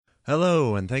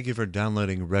Hello, and thank you for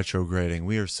downloading Retrograding.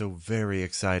 We are so very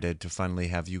excited to finally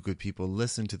have you good people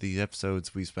listen to the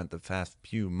episodes we spent the past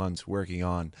few months working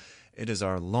on. It is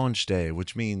our launch day,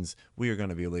 which means we are going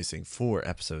to be releasing 4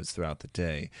 episodes throughout the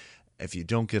day. If you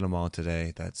don't get them all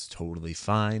today, that's totally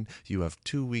fine. You have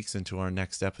 2 weeks into our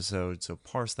next episode, so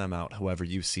parse them out however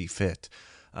you see fit.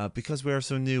 Because we are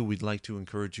so new, we'd like to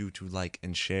encourage you to like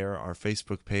and share our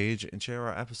Facebook page and share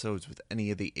our episodes with any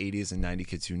of the 80s and 90s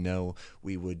kids you know.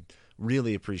 We would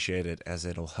really appreciate it as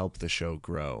it'll help the show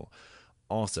grow.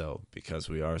 Also, because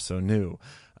we are so new,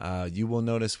 you will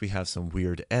notice we have some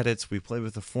weird edits. We play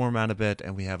with the format a bit,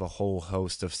 and we have a whole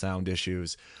host of sound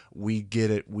issues. We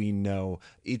get it. We know.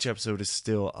 Each episode is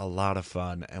still a lot of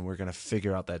fun, and we're going to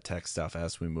figure out that tech stuff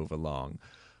as we move along.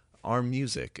 Our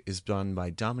music is done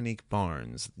by Dominique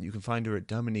Barnes. You can find her at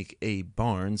Dominique A.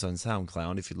 Barnes on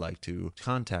SoundCloud if you'd like to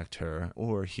contact her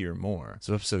or hear more.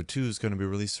 So episode 2 is going to be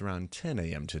released around 10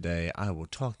 a.m. today. I will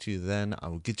talk to you then. I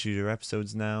will get you your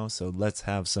episodes now, so let's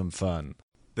have some fun.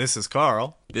 This is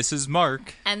Carl. This is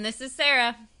Mark. And this is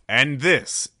Sarah. And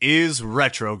this is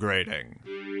Retrograding.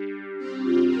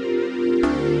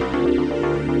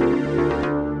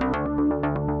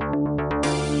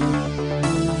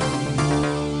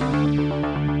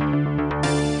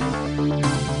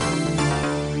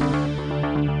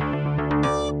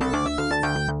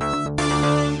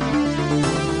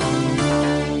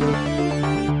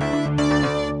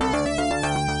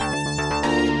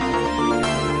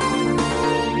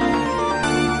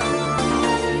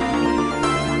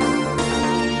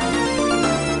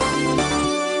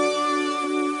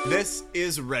 This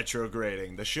is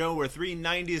Retrograding, the show where 3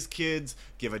 90s kids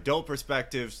give adult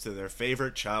perspectives to their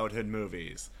favorite childhood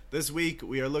movies. This week,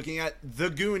 we are looking at The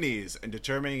Goonies and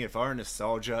determining if our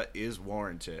nostalgia is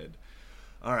warranted.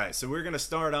 Alright, so we're going to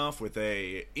start off with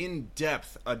a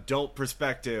in-depth adult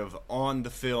perspective on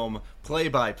the film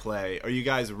play-by-play. Are you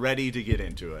guys ready to get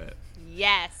into it?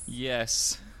 Yes.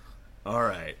 Yes.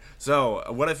 Alright, so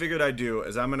what I figured I'd do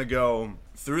is I'm going to go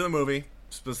through the movie,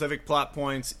 specific plot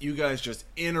points. You guys just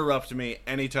interrupt me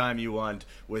anytime you want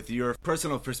with your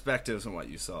personal perspectives on what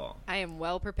you saw. I am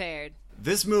well prepared.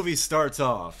 This movie starts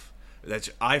off, that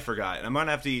I forgot, and I'm going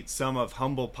to have to eat some of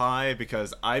humble pie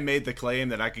because I made the claim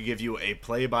that I could give you a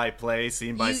play-by-play,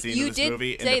 scene-by-scene of this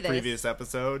movie in the previous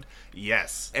episode.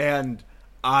 Yes. And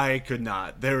I could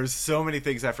not. There were so many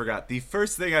things I forgot. The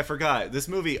first thing I forgot, this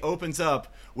movie opens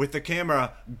up with the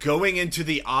camera going into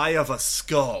the eye of a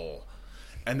skull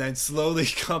and then slowly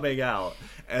coming out.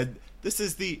 And this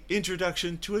is the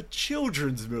introduction to a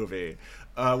children's movie,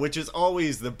 which is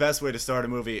always the best way to start a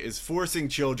movie, is forcing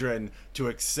children to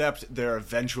accept their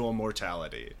eventual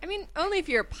mortality. I mean, only if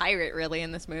you're a pirate, really,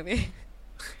 in this movie.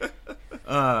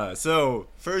 So,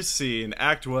 first scene,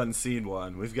 Act 1, Scene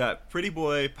 1. We've got Pretty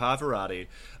Boy Pavarotti,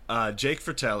 Jake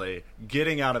Fratelli,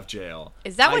 getting out of jail.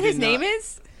 Is that what his name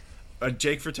is?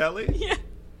 Jake Fratelli? Yeah.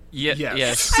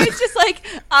 Yes. I was just like,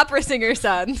 opera singer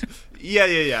son.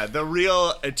 Yeah. The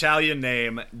real Italian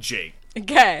name, Jake.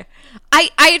 Okay. I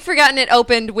had forgotten it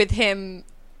opened with him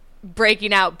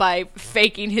breaking out by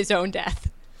faking his own death.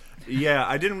 Yeah,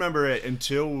 I didn't remember it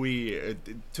until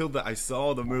I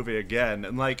saw the movie again.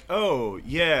 And like, oh,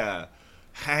 yeah,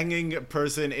 hanging a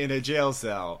person in a jail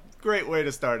cell. Great way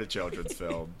to start a children's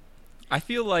film. I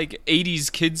feel like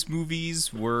 80s kids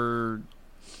movies were...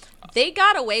 They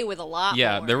got away with a lot more.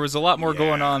 Yeah, there was a lot more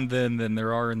going on then than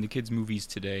there are in the kids' movies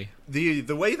today.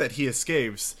 The way that he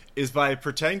escapes is by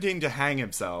pretending to hang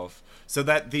himself so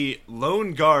that the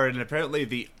lone guard, and apparently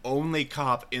the only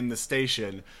cop in the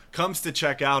station, comes to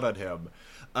check out on him.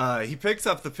 He picks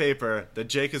up the paper that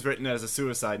Jake has written as a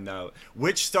suicide note,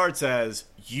 which starts as,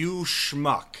 "You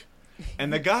schmuck."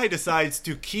 And the guy decides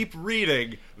to keep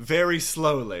reading very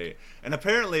slowly. And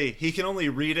apparently, he can only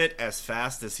read it as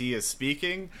fast as he is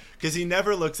speaking, because he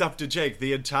never looks up to Jake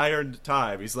the entire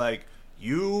time. He's like,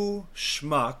 "You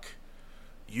schmuck,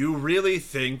 you really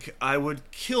think I would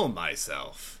kill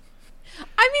myself?"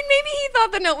 I mean, maybe he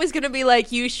thought the note was going to be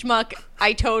like, "You schmuck,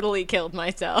 I totally killed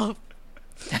myself."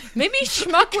 Maybe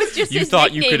schmuck was just his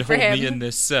thought you nickname could for hold him. me in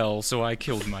this cell, so I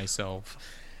killed myself.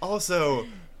 Also,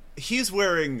 he's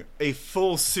wearing a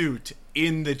full suit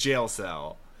in the jail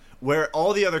cell, where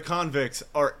all the other convicts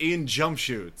are in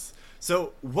jumpsuits.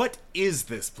 So what is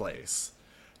this place?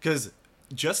 Because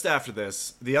just after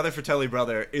this, the other Fratelli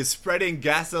brother is spreading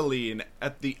gasoline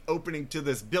at the opening to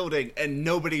this building, and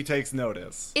nobody takes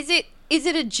notice. Is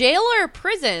it a jail or a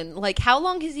prison? Like, how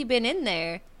long has he been in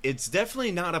there? It's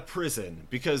definitely not a prison,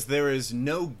 because there is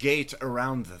no gate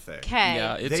around the thing. Okay.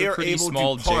 Yeah, it's They a are pretty able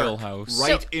small to park jailhouse.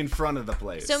 right in front of the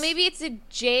place. So maybe it's a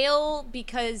jail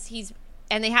because he's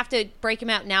and they have to break him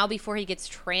out now before he gets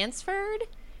transferred.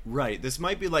 Right, this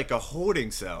might be like a holding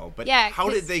cell, but Yeah, how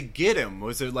 'cause- did they get him?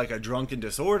 Was it like a drunken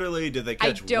disorderly? Did they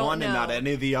catch don't one and not know.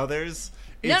 any of the others?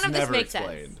 It's None of this never makes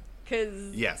explained. sense.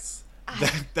 Because Yes.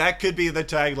 That could be the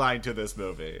tagline to this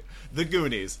movie. The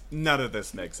Goonies. None of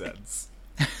this makes sense.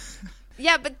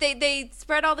 yeah, but they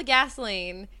spread all the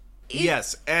gasoline.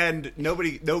 Yes, and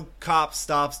no cop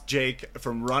stops Jake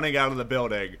from running out of the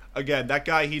building. Again, that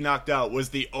guy he knocked out was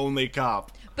the only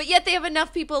cop. But yet they have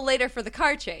enough people later for the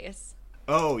car chase.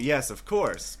 Oh, yes, of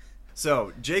course.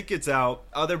 So, Jake gets out,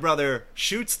 other brother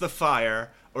shoots the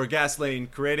fire, or gasoline,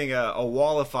 creating a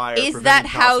wall of fire. Is preventing that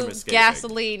cops how from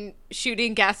escaping.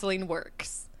 shooting gasoline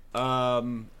works?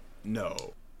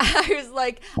 No. I was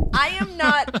like, I am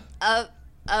not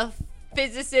a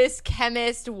physicist,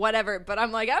 chemist, whatever, but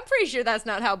I'm pretty sure that's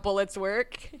not how bullets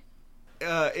work.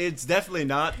 It's definitely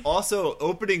not. Also,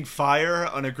 opening fire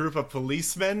on a group of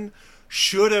policemen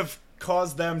should have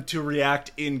caused them to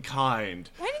react in kind.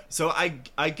 So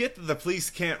I get that the police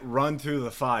can't run through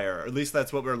the fire. At least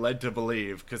that's what we're led to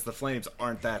believe, because the flames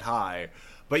aren't that high.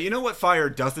 But you know what fire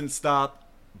doesn't stop?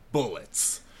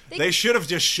 Bullets. They should have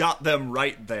just shot them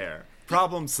right there.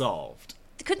 Problem solved.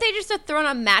 Couldn't they just have thrown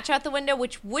a match out the window,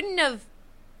 which wouldn't have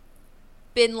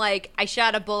been like, I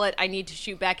shot a bullet, I need to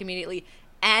shoot back immediately,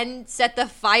 and set the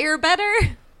fire better?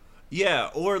 Yeah,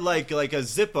 or like a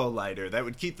Zippo lighter that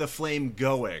would keep the flame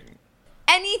going.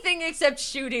 Anything except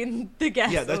shooting the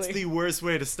gasoline. Yeah, that's the worst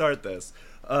way to start this.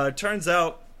 Turns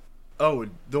out,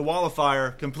 the wall of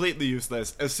fire, completely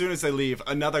useless. As soon as they leave,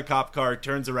 another cop car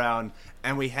turns around,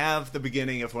 and we have the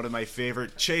beginning of one of my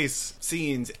favorite chase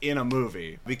scenes in a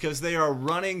movie. Because they are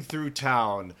running through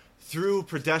town, through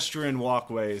pedestrian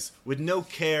walkways, with no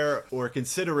care or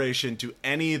consideration to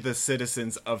any of the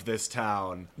citizens of this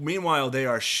town. Meanwhile, they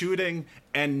are shooting,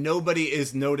 and nobody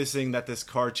is noticing that this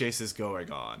car chase is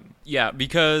going on. Yeah,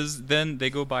 because then they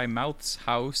go by Mouth's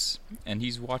house, and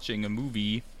he's watching a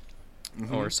movie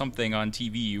or something on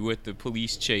TV with the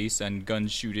police chase and gun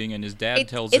shooting, and his dad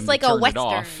tells him like to a turn it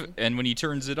off. Western. And when he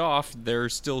turns it off,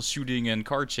 there's still shooting and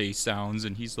car chase sounds,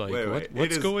 and he's like, Wait, what's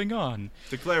it is- going on?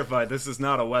 To clarify, this is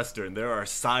not a Western. There are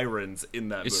sirens in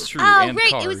that It's movie. true. Oh, and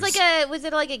right. cars. It was was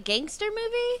it like a gangster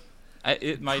movie?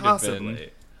 It might have Possibly. been.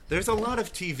 There's a lot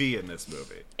of TV in this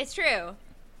movie. It's true.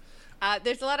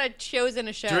 There's a lot of shows in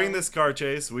a show. During this car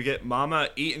chase, we get Mama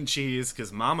eating cheese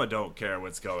because Mama don't care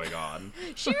what's going on.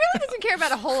 She really doesn't care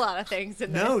about a whole lot of things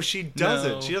in this. No, she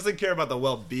doesn't. No. She doesn't care about the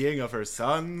well-being of her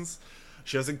sons.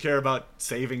 She doesn't care about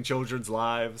saving children's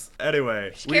lives.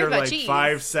 Anyway, we cares are about like cheese.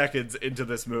 5 seconds into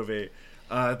this movie.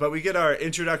 But we get our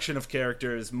introduction of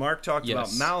characters. Mark talked about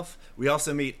Yes. Mouth. We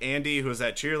also meet Andy, who's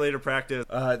at cheerleader practice.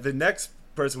 The next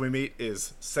person we meet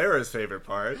is Sarah's favorite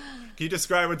part. Can you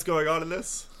describe what's going on in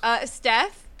this?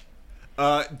 Steph.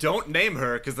 Don't name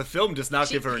her, because the film does not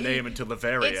give her a name until the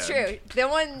very It's end. true. No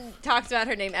one talks about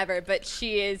her name ever, but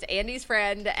she is Andy's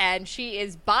friend, and she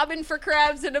is bobbing for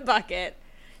crabs in a bucket.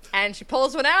 And she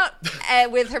pulls one out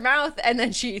with her mouth, and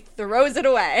then she throws it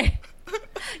away.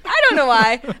 I don't know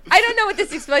why. I don't know what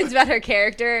this explains about her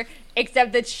character,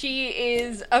 except that she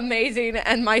is amazing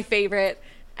and my favorite,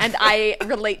 and I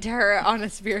relate to her on a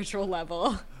spiritual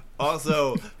level.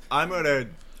 Also, I'm gonna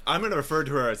refer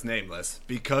to her as nameless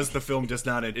because the film does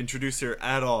not introduce her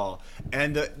at all.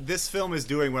 And this film is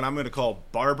doing what I'm going to call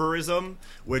barbarism,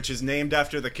 which is named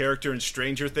after the character in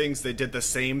Stranger Things they did the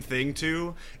same thing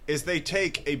to, is they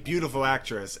take a beautiful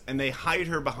actress and they hide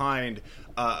her behind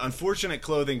unfortunate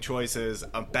clothing choices,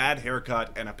 a bad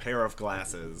haircut, and a pair of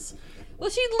glasses. Well,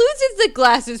 she loses the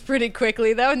glasses pretty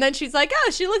quickly, though, and then she's like,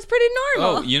 oh, she looks pretty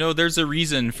normal. Oh, there's a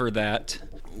reason for that.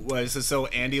 Was this so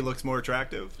Andy looks more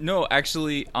attractive? No,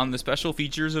 actually, on the special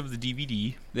features of the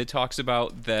DVD, that talks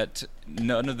about that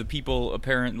none of the people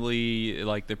apparently,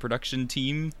 like the production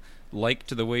team,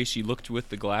 liked the way she looked with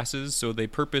the glasses, so they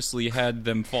purposely had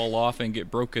them fall off and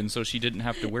get broken so she didn't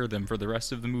have to wear them for the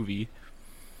rest of the movie.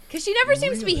 Because she never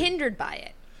seems to be Really? hindered by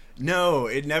it. No,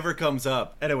 it never comes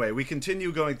up. Anyway, we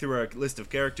continue going through our list of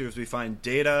characters. We find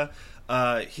Data.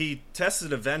 He tests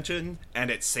an invention,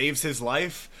 and it saves his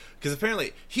life. Because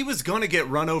apparently, he was going to get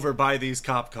run over by these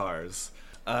cop cars.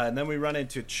 And then we run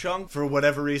into Chunk, for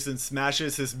whatever reason,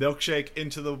 smashes his milkshake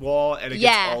into the wall, and it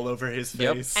Yeah. gets all over his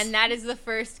Yep. face. And that is the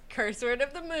first curse word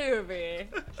of the movie.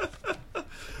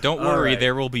 Don't All worry, right.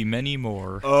 there will be many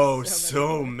more. Oh,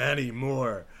 so many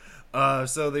more.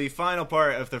 So the final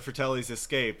part of the Fratelli's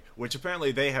escape, which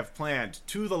apparently they have planned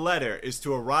to the letter, is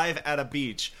to arrive at a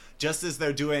beach just as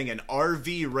they're doing an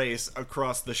RV race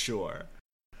across the shore.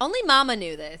 Only Mama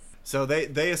knew this. So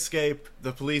they escape,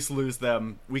 the police lose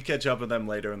them, we catch up with them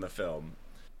later in the film.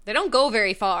 They don't go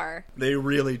very far. They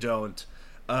really don't.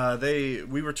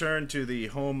 We return to the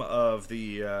home of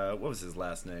the what was his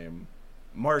last name?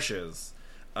 Marshes,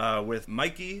 with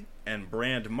Mikey and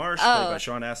Brand Marsh, played by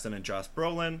Sean Astin and Josh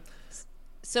Brolin.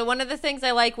 So one of the things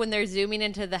I like when they're zooming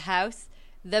into the house,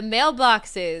 the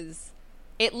mailboxes,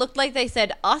 it looked like they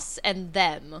said us and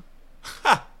them.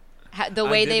 Ha! The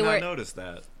way they were. I did not notice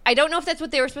that. I don't know if that's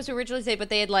what they were supposed to originally say, but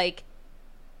they had like,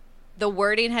 the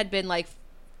wording had been like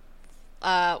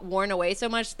worn away so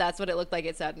much. That's what it looked like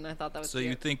it said, and I thought that was. So cute.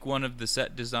 you think one of the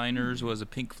set designers was a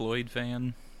Pink Floyd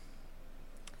fan?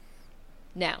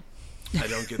 No. I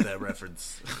don't get that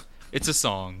reference. It's a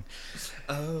song.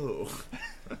 Oh.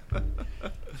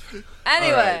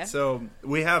 Anyway, All right, so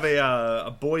we have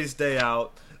a boys' day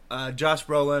out. Josh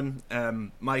Brolin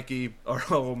and Mikey are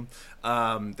home.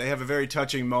 They have a very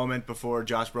touching moment before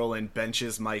Josh Brolin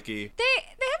benches Mikey.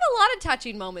 they have a lot of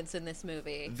touching moments in this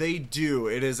movie. They do.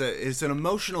 It's an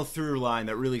emotional through line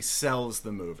that really sells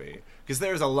the movie. Because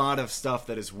there's a lot of stuff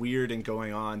that is weird and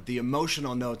going on. The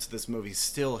emotional notes of this movie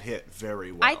still hit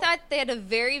very well. I thought they had a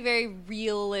very, very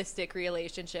realistic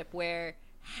relationship where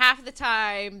half the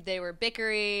time they were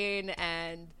bickering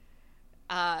and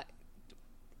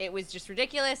it was just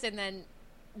ridiculous. And then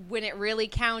when it really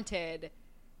counted,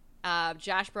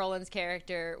 Josh Brolin's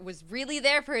character was really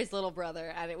there for his little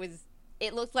brother. And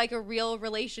it looked like a real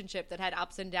relationship that had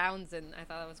ups and downs. And I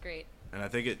thought that was great. And I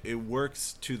think it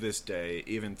works to this day,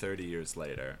 even 30 years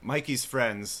later. Mikey's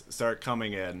friends start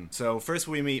coming in. So first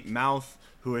we meet Mouth,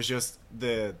 who is just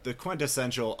the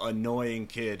quintessential annoying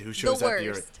kid who shows up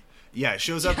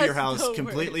shows up at your house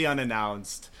completely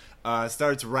unannounced.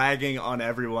 Starts ragging on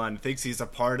everyone, thinks he's a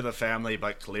part of the family,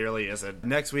 but clearly isn't.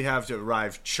 Next we have to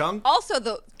arrive Chunk. Also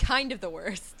the kind of the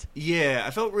worst. Yeah,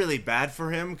 I felt really bad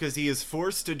for him because he is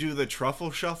forced to do the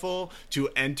truffle shuffle to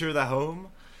enter the home.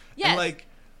 Yes. And like,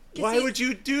 why would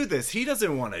you do this? He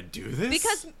doesn't want to do this.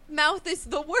 Because Mouth is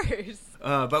the worst.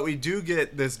 But we do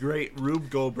get this great Rube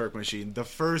Goldberg machine, the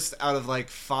first out of like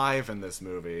 5 in this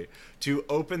movie, to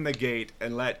open the gate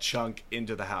and let Chunk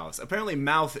into the house. Apparently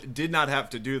Mouth did not have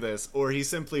to do this, or he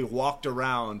simply walked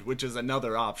around, which is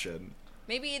another option.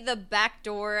 Maybe the back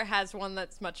door has one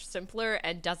that's much simpler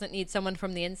and doesn't need someone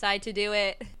from the inside to do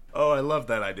it. Oh, I love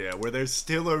that idea, where there's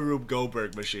still a Rube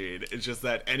Goldberg machine. It's just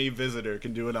that any visitor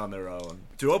can do it on their own.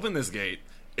 To open this gate,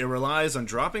 it relies on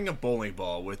dropping a bowling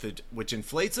ball with it, which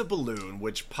inflates a balloon,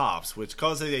 which pops, which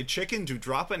causes a chicken to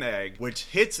drop an egg, which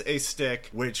hits a stick,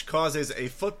 which causes a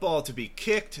football to be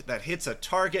kicked, that hits a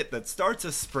target, that starts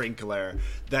a sprinkler,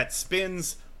 that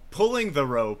spins, pulling the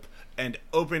rope, and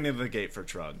opening the gate for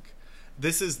Trunk.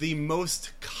 This is the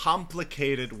most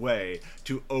complicated way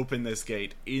to open this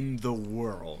gate in the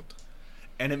world.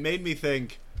 And it made me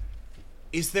think,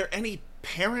 is there any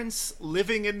parents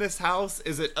living in this house?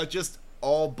 Is it just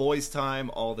all boys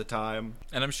time all the time?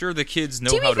 And I'm sure the kids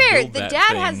know to how be fair, to build the that dad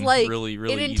thing has like really,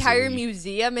 really an entire easily.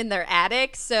 museum in their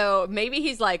attic, so maybe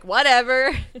he's like,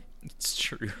 whatever. It's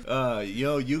true.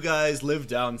 You guys live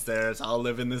downstairs. I'll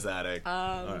live in this attic.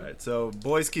 All right, so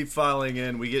boys keep filing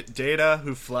in. We get Data,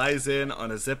 who flies in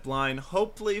on a zip line,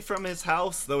 hopefully from his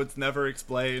house, though it's never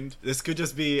explained. This could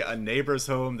just be a neighbor's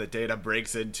home that Data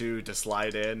breaks into to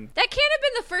slide in. That can't have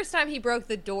been the first time he broke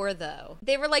the door, though.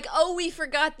 They were like, oh, we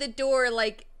forgot the door,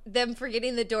 like them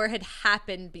forgetting the door had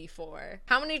happened before.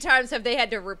 How many times have they had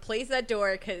to replace that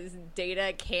door because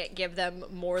Data can't give them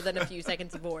more than a few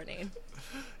seconds of warning?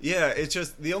 Yeah, it's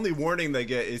just the only warning they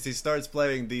get is he starts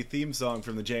playing the theme song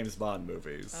from the James Bond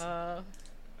movies.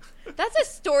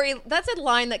 That's a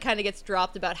line that kind of gets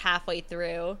dropped about halfway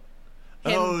through.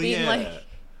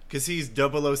 Because he's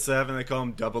 007, they call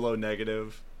him 00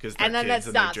 negative. And then that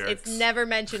stops. It's never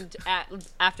mentioned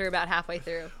after about halfway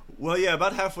through. Well, yeah,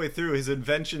 about halfway through, his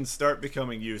inventions start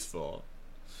becoming useful.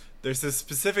 There's a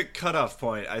specific cutoff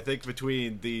point, I think,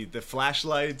 between the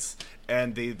flashlights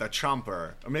and the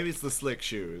chomper. Or maybe it's the slick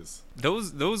shoes.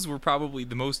 Those were probably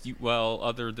the most,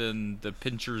 other than the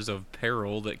pinchers of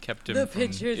peril that kept him from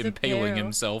impaling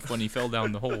himself when he fell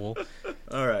down the hole.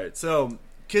 All right, so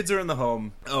kids are in the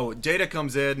home. Oh, Data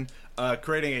comes in,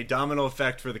 creating a domino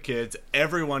effect for the kids.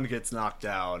 Everyone gets knocked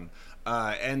down.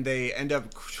 And they end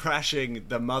up crashing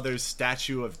the mother's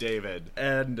statue of David.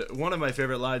 And one of my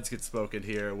favorite lines gets spoken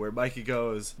here, where Mikey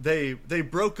goes, they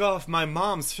broke off my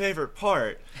mom's favorite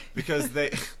part, because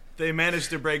they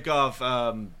managed to break off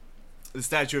the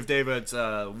statue of David's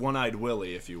one-eyed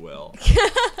Willie, if you will.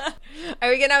 Are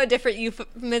we gonna have a different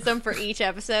euphemism for each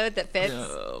episode that fits?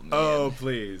 Oh,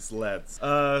 please, let's.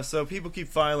 So people keep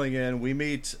filing in. We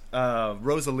meet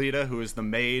Rosalita, who is the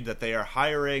maid that they are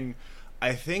hiring,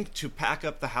 I think, to pack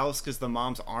up the house because the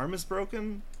mom's arm is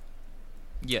broken.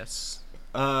 Yes.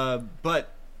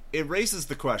 But it raises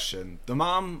the question. The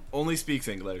mom only speaks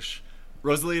English.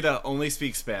 Rosalita only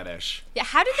speaks Spanish. Yeah,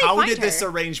 how did they find her? this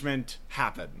arrangement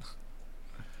happen?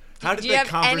 How did Do the you have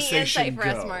any conversation insight for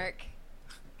go? us, Mark?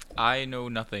 I know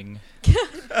nothing.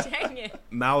 Dang it.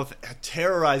 Mouth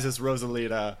terrorizes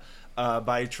Rosalita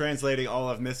by translating all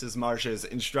of Mrs. Marsh's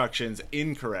instructions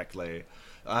incorrectly.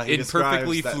 He In describes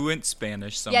perfectly that- fluent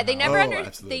Spanish somehow. Yeah, they never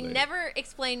absolutely. they never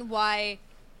explain why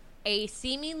a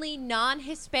seemingly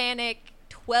non-Hispanic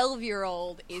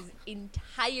 12-year-old is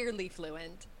entirely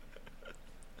fluent.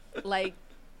 Like,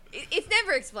 it's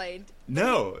never explained.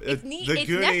 No, It's the it's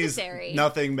Goonies. necessary.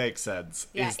 Nothing makes sense.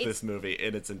 Yeah, is this movie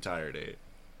in its entirety?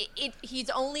 He's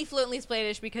only fluently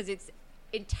Spanish because it's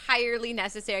entirely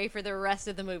necessary for the rest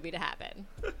of the movie to happen.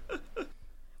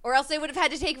 Or else they would have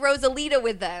had to take Rosalita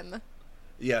with them.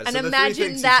 Yeah, And so the imagine three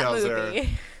things that he tells movie.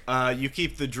 her, you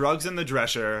keep the drugs in the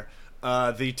dresser.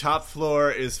 The top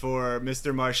floor is for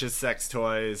Mr. Marsh's sex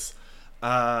toys.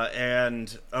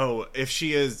 And if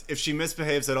she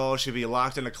misbehaves at all, she'll be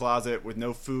locked in a closet with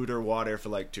no food or water for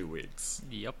like 2 weeks.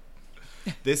 Yep.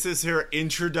 This is her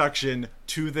introduction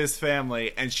to this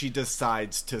family, and she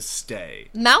decides to stay.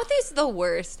 Mouth is the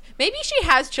worst. Maybe she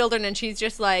has children and she's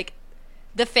just like,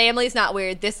 the family's not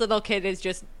weird. This little kid is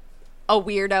just a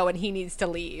weirdo and he needs to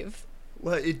leave.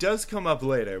 Well, it does come up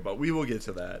later, but we will get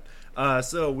to that.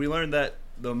 So we learned that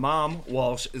the mom,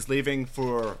 Walsh, is leaving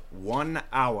for 1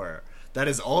 hour. That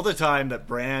is all the time that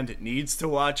Brand needs to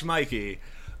watch Mikey,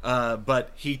 but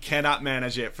he cannot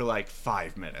manage it for like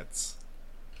 5 minutes.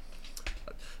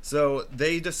 So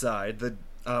they decide that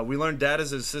we learned Dad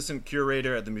is an assistant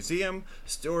curator at the museum,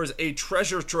 stores a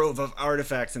treasure trove of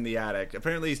artifacts in the attic.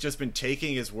 Apparently he's just been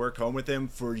taking his work home with him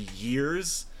for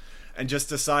years and just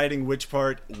deciding which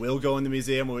part will go in the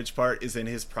museum and which part is in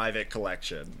his private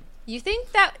collection. You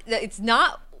think that it's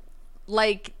not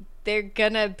like they're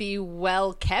gonna be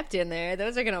well kept in there?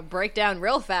 Those are gonna break down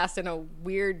real fast in a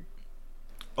weird.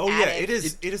 Oh yeah, Attic.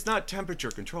 it is not temperature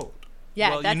controlled.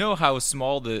 Yeah, Well, you know how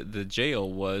small the jail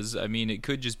was. I mean, it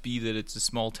could just be that it's a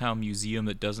small town museum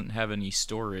that doesn't have any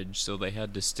storage, so they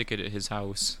had to stick it at his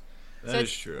house. That So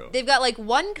is true. They've got like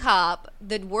one cop,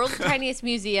 the world's tiniest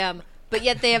museum, but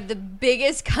yet they have the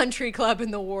biggest country club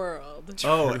in the world.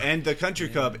 Oh, and the country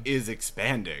club is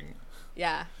expanding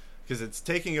Yeah. because it's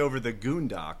taking over the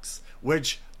Goondocks,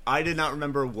 which I did not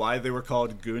remember why they were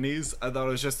called Goonies. I thought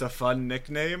it was just a fun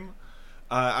nickname.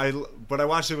 But I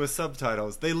watched it with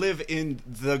subtitles. They live in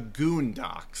the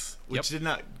Goondocks, which Yep. did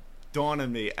not dawn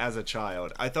on me as a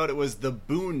child. I thought it was the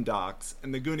Boondocks,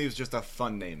 and the Goonies was just a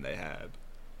fun name they had.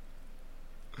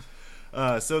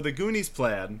 So the Goonies'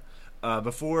 plan,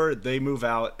 before they move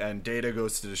out and Data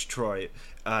goes to Detroit,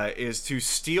 is to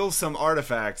steal some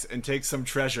artifacts and take some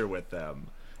treasure with them.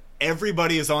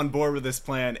 Everybody is on board with this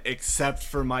plan except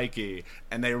for Mikey,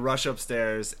 and they rush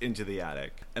upstairs into the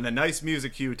attic. And the nice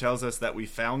music cue tells us that we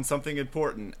found something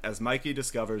important as Mikey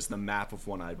discovers the map of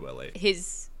One-Eyed Willie.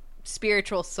 His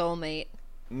spiritual soulmate.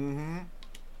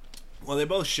 Well, they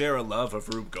both share a love of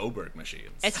Rube Goldberg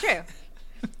machines. It's true.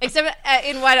 Except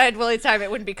in Wide-Eyed Willie's time, it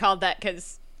wouldn't be called that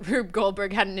because Rube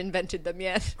Goldberg hadn't invented them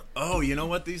yet. Oh, you know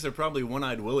what? These are probably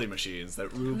One-Eyed Willie machines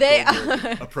that Rube They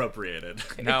Goldberg appropriated.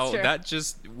 Now, true. that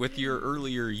just, with your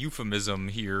earlier euphemism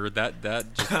here, that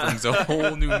just brings a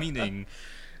whole new meaning.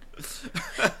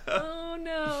 Oh,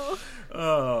 no.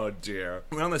 Oh dear.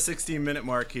 We're on the 16-minute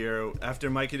mark here. After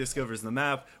Mikey discovers the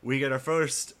map, we get our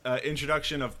first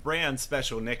introduction of Brand's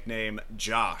special nickname,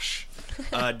 Josh.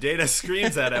 Data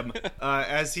screams at him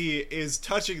as he is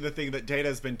touching the thing that Data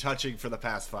has been touching for the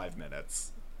past 5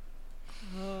 minutes.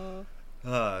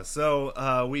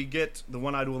 So we get the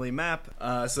One-Eyed Willie map.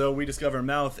 So we discover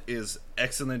Mouth is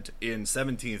excellent in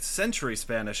 17th century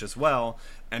Spanish as well.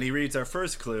 And he reads our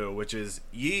first clue, which is,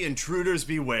 "Ye intruders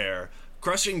beware,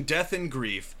 crushing death and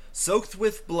grief, soaked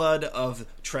with blood of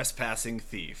trespassing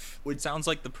thief." Which sounds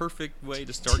like the perfect way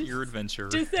to start your adventure.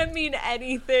 Does that mean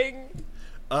anything?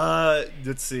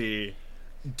 Let's see.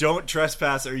 Don't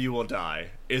trespass or you will die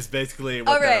is basically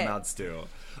what that Alright. amounts to.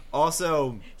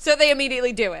 Also, So they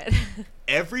immediately do it.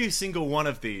 every single one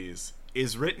of these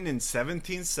is written in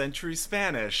 17th century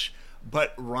Spanish,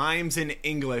 but rhymes in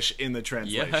English in the Yeah,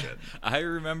 translation. I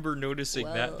remember noticing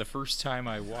Whoa. that the first time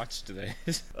I watched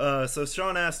this. So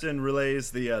Sean Astin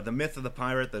relays the myth of the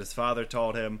pirate that his father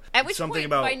told him. At which Something point,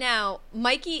 about, by now,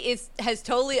 Mikey has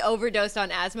totally overdosed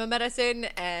on asthma medicine,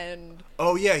 and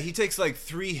oh yeah, he takes like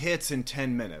 3 hits in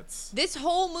 10 minutes. this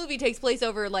whole movie takes place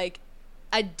over like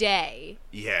a day.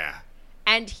 Yeah.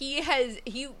 And he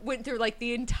went through like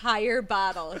the entire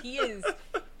bottle.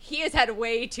 He has had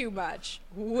way too much.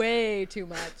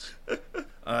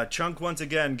 Chunk once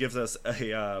again gives us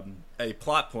a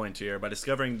plot point here by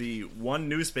discovering the one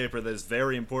newspaper that is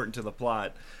very important to the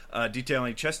plot,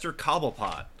 detailing Chester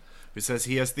Cobblepot, who says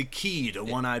he has the key to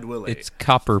One-Eyed Willie. It's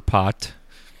Copperpot.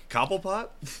 Cobblepot?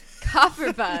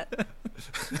 Copperpot.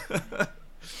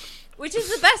 Which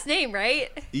is the best name, right?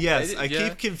 Yes, I Yeah.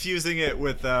 keep confusing it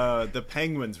with the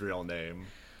penguin's real name,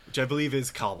 which I believe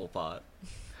is Cobblepot.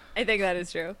 I think that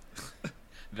is true.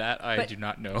 That I But- do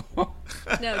not know.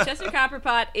 No, Chester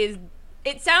Copperpot is.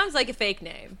 It sounds like a fake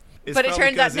name. It's But it probably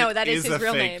turns out, because no, it that is his a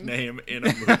real fake name. in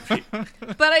a movie.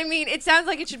 But I mean, it sounds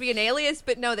like it should be an alias,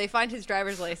 but no, they find his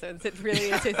driver's license. It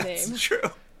really is his That's name.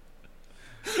 true.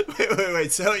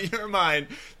 Wait. So in your mind,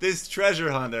 this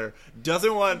treasure hunter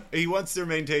he wants to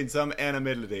maintain some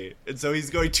anonymity, and so he's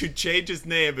going to change his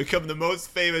name, become the most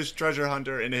famous treasure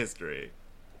hunter in history.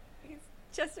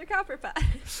 Chester Copperpot.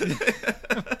 Hey,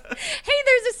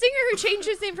 there's a singer who changed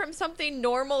his name from something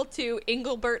normal to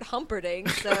Engelbert Humperdinck,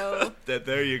 so...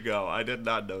 There you go. I did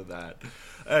not know that.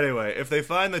 Anyway, if they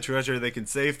find the treasure, they can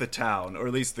save the town, or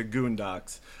at least the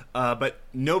Goondocks. But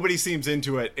nobody seems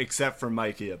into it except for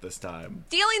Mikey at this time.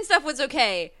 Stealing stuff was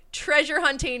okay. Treasure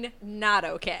hunting, not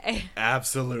okay.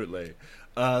 Absolutely.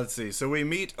 Let's see. So we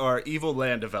meet our evil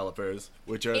land developers,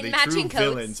 which are In the matching true coats.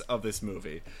 villains of this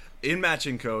movie. In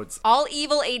matching coats. All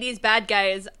evil 80s bad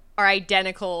guys are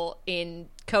identical in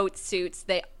coat suits.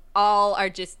 They all are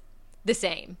just the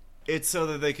same. It's so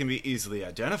that they can be easily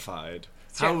identified.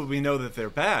 Sure. How would we know that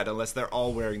they're bad unless they're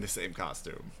all wearing the same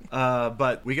costume?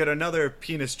 But we get another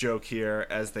penis joke here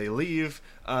as they leave.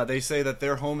 They say that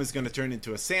their home is going to turn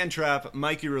into a sand trap.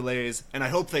 Mikey relays, and I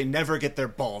hope they never get their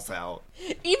balls out.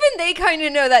 Even they kind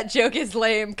of know that joke is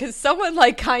lame because someone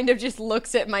like kind of just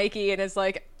looks at Mikey and is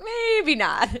like, maybe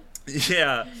not.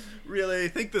 Yeah, really,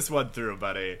 think this one through,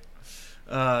 buddy.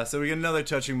 So we get another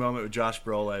touching moment with Josh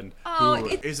Brolin, Oh, who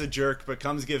it- is a jerk, but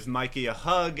gives Mikey a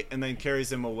hug and then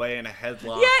carries him away in a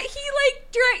headlock. Yeah, he like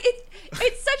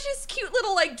it's such a cute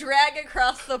little like drag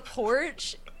across the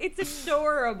porch. It's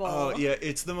adorable. Oh, yeah,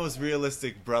 it's the most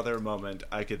realistic brother moment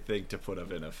I could think to put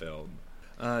up in a film.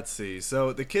 Let's see.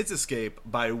 So the kids escape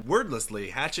by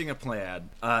wordlessly hatching a plan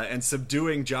and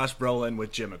subduing Josh Brolin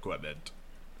with gym equipment.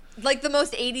 Like the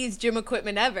most 80s gym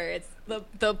equipment ever. It's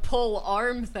the pull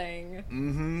arm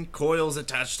thing. Coils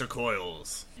attached to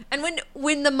coils. And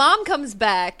when the mom comes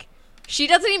back, she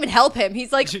doesn't even help him.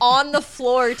 He's like on the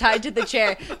floor tied to the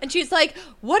chair. And she's like,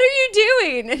 "What are you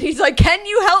doing?" And he's like, "Can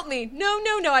you help me?" No,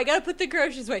 I gotta put the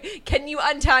groceries away. "Can you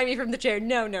untie me from the chair?"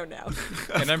 No.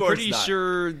 And I'm course pretty not.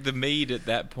 sure the maid at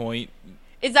that point,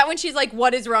 Is that when she's like,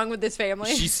 "What is wrong with this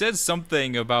family?" she says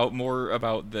something about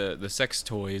the sex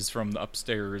toys from the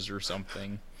upstairs or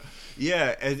something.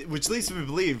 Yeah, which leads me to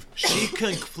believe she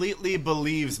completely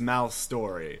believes Mal's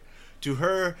story. To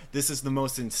her, this is the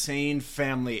most insane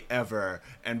family ever,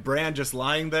 and Bran just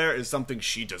lying there is something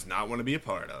she does not want to be a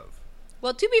part of.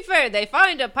 Well, to be fair, they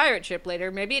find a pirate ship later.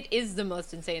 Maybe it is the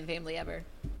most insane family ever.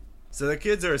 So the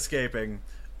kids are escaping.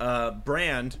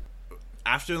 Bran,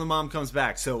 after the mom comes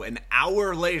back, so an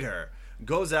hour later,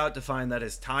 goes out to find that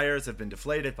his tires have been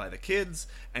deflated by the kids,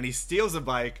 and he steals a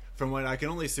bike from what I can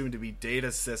only assume to be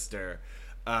Data's sister,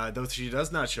 though she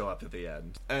does not show up at the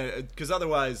end. Because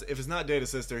otherwise, if it's not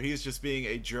Data's sister, he's just being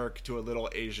a jerk to a little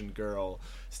Asian girl,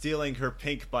 stealing her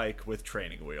pink bike with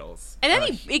training wheels. And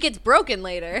then it gets broken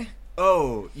later.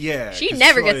 Oh, yeah. She 'cause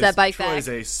never gets that bike Troy's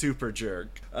back. a super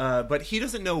jerk. But he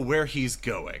doesn't know where he's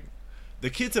going.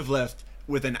 The kids have left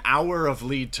with an hour of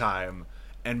lead time,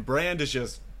 and Brand is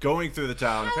just going through the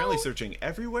town, apparently searching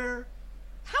everywhere.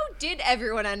 How did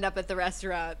everyone end up at the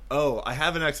restaurant? Oh, I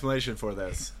have an explanation for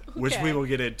this, which we Okay. will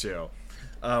get into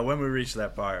when we reach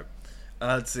that part.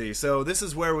 Let's see. So this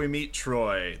is where we meet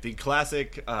Troy, the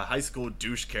classic high school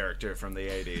douche character from the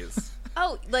 80s.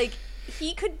 Oh, like,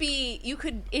 you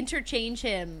could interchange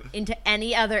him into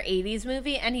any other 80s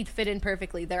movie and he'd fit in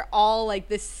perfectly. They're all like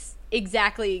this,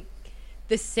 exactly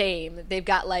the same. They've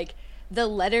got like the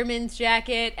Letterman's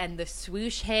jacket and the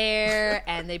swoosh hair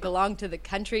and they belong to the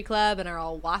country club and are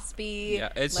all waspy. Yeah,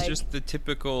 it's like, just the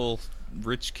typical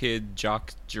rich kid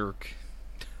jock jerk.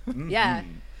 Yeah.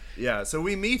 Yeah, so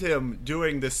we meet him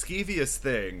doing the skeeviest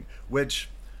thing, which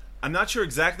I'm not sure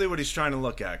exactly what he's trying to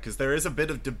look at, because there is a bit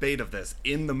of debate of this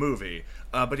in the movie,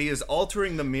 but he is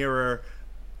altering the mirror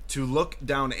to look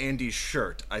down Andy's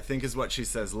shirt, I think is what she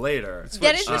says later.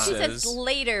 That is what she she says says.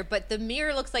 later, but the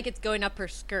mirror looks like it's going up her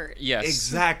skirt. Yes.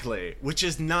 Exactly, which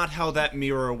is not how that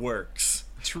mirror works.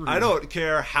 True. I don't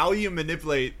care how you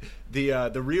manipulate the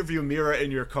rearview mirror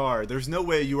in your car. There's no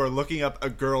way you are looking up a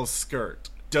girl's skirt.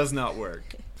 Does not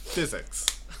work. Physics.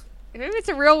 Maybe it's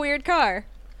a real weird car.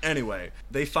 Anyway,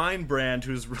 they find Brand,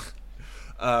 who's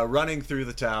running through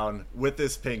the town with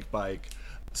this pink bike.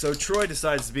 So Troy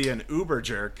decides to be an uber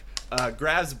jerk,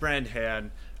 grabs Brand's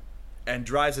hand, and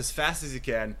drives as fast as he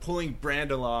can, pulling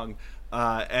Brand along,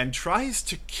 and tries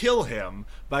to kill him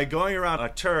by going around a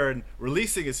turn,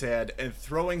 releasing his hand, and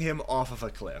throwing him off of a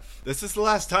cliff. This is the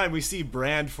last time we see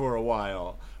Brand for a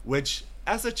while, which,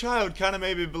 as a child, kind of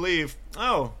made me believe,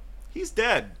 oh, he's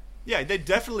dead. Yeah, they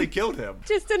definitely killed him.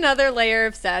 Just another layer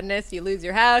of sadness. You lose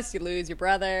your house, you lose your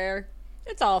brother.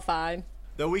 It's all fine.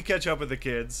 Though we catch up with the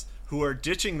kids, who are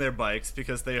ditching their bikes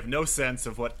because they have no sense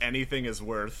of what anything is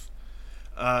worth.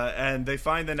 And they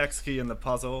find the next key in the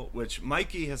puzzle, which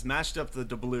Mikey has matched up the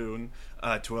doubloon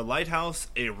to a lighthouse,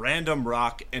 a random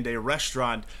rock, and a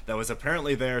restaurant that was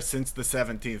apparently there since the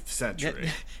 17th century.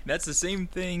 That's the same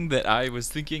thing that I was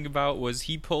thinking about. Was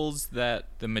he pulls the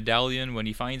medallion when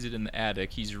he finds it in the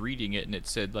attic, he's reading it and it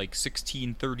said like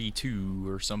 1632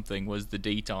 or something was the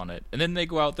date on it. And then they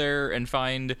go out there and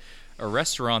find a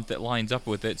restaurant that lines up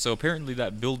with it, so apparently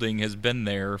that building has been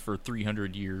there for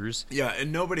 300 years. Yeah,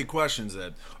 and nobody questions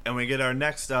it. And we get our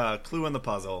next clue in the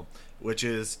puzzle, which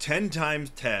is 10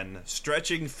 times 10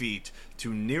 stretching feet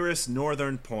to nearest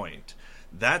northern point.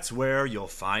 That's where you'll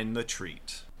find the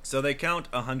treat. So they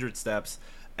count 100 steps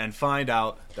and find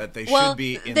out that they should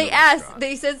be in the restaurant.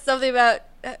 They said something about,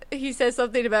 he says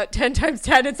something about 10 times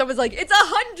 10, and someone's like, it's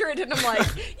 100, and I'm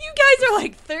like, you guys are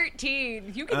like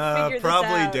 13. You can figure this out.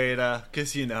 Probably Data,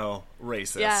 because,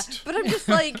 racist. Yeah, but I'm just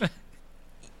like,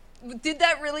 did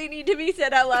that really need to be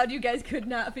said out loud? You guys could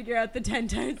not figure out the 10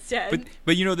 times 10.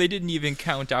 But they didn't even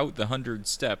count out the 100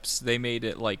 steps. They made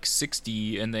it like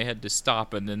 60, and they had to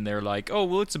stop, and then they're like, oh,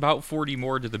 well, it's about 40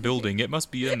 more to the building. It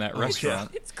must be in that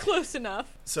restaurant. It's close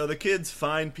enough. So the kids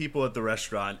find people at the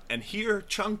restaurant, and here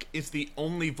Chunk is the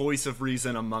only voice of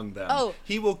reason among them. Oh.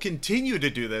 He will continue to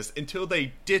do this until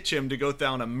they ditch him to go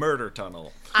down a murder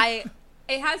tunnel.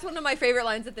 It has one of my favorite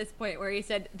lines at this point where he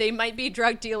said, they might be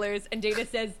drug dealers, and Data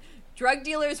says, drug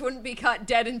dealers wouldn't be caught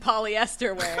dead in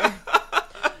polyester wear.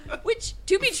 Which,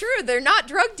 to be true, they're not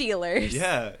drug dealers.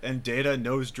 Yeah, and Data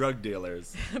knows drug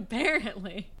dealers.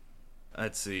 Apparently.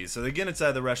 Let's see. So they get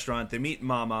inside the restaurant. They meet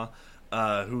Mama,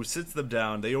 who sits them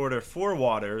down. They order 4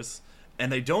 waters, and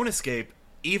they don't escape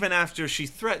even after she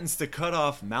threatens to cut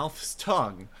off Mouth's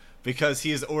tongue because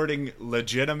he is ordering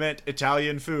legitimate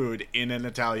Italian food in an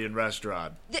Italian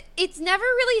restaurant. It's never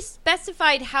really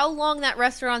specified how long that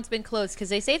restaurant's been closed, because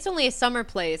they say it's only a summer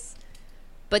place,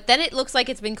 but then it looks like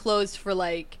it's been closed for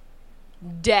like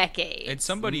decades. And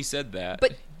somebody said that.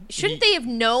 But shouldn't they have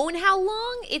known how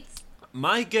long?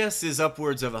 My guess is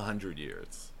upwards of 100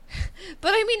 years. But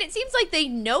I mean, it seems like they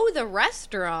know the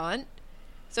restaurant.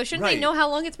 So shouldn't they know how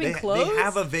long it's been closed? They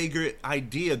have a vague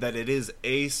idea that it is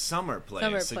a summer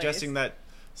place, suggesting that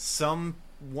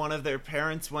one of their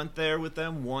parents went there with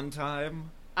them one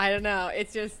time. I don't know.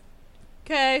 It's just,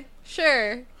 okay,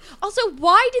 sure. Also,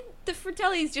 why did the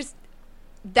Fratellis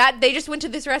they just went to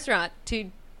this restaurant to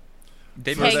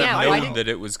They hang must out? have known that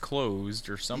it was closed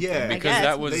or something. Yeah, because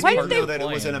that was they part didn't of the know that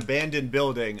plan. it was an abandoned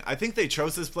building. I think they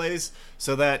chose this place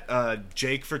so that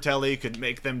Jake Fratelli could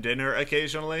make them dinner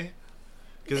occasionally.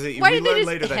 Because we learn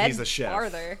later that he's a chef.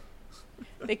 Farther?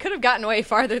 They could have gotten away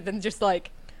farther than just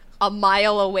like a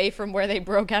mile away from where they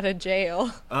broke out of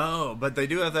jail. Oh, but they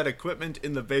do have that equipment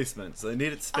in the basement, so they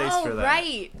needed space for that. Oh,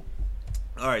 right.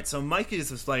 All right, so Mikey is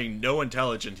displaying no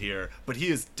intelligence here, but he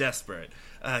is desperate.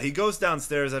 He goes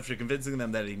downstairs after convincing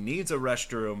them that he needs a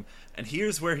restroom, and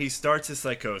here's where he starts his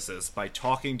psychosis by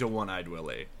talking to One-Eyed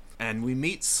Willie. And we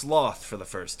meet Sloth for the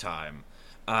first time.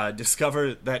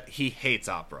 Discover that he hates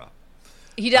opera.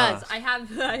 He does. I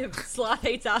have Sloth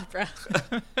hates opera.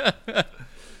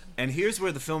 And here's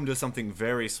where the film does something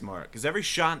very smart, because every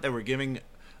shot that we're giving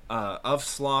of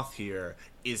Sloth here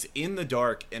is in the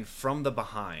dark and from the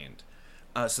behind.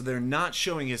 So they're not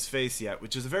showing his face yet,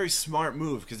 which is a very smart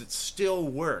move, because it still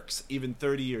works even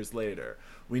 30 years later.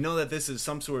 We know that this is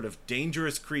some sort of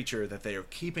dangerous creature that they are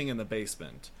keeping in the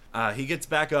basement. He gets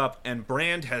back up, and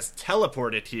Brand has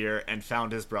teleported here and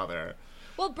found his brother.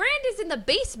 Well, Brand is in the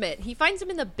basement. He finds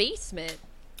him in the basement.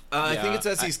 I think it's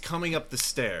as he's coming up the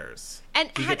stairs.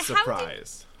 And he gets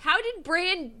surprised. How did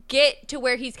Brand get to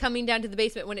where he's coming down to the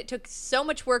basement when it took so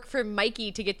much work for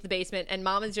Mikey to get to the basement, and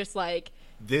Mom is just like...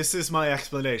 This is my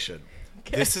explanation.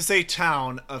 Okay. This is a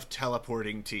town of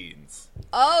teleporting teens.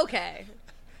 Okay.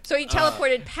 So he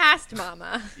teleported past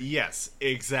Mama. Yes,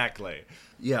 exactly.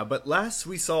 Yeah, but last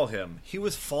we saw him, he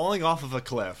was falling off of a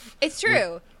cliff. It's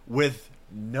true. With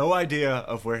no idea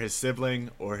of where his sibling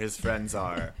or his friends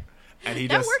are. And he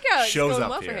that just workout shows is going up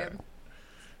well here. For him.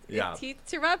 Yeah. He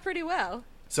survived pretty well.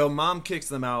 So mom kicks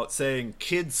them out, saying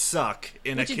 "kids suck"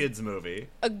 in Which a is- kids movie.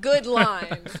 A good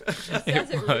line.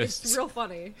 It's was. real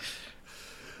funny.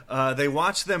 They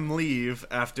watch them leave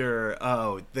after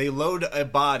they load a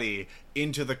body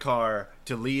into the car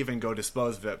to leave and go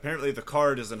dispose of it. Apparently the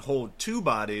car doesn't hold two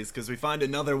bodies because we find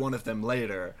another one of them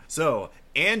later. So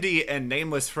Andy and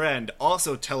Nameless Friend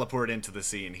also teleport into the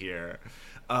scene here.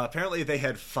 Apparently they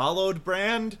had followed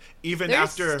Brand even They're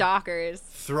after stalkers.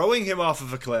 throwing him off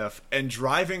of a cliff and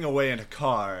driving away in a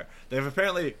car. They've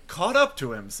apparently caught up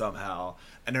to him somehow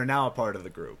and are now a part of the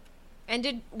group.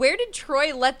 And where did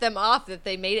Troy let them off that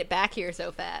they made it back here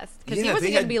so fast? Because he Yeah, wasn't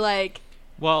they going to had- be like,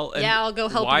 Well, and Yeah, I'll go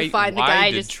help why, you find the why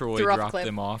guy did just Troy threw off a drop cliff.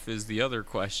 them off is the other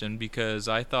question, because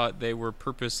I thought they were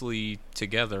purposely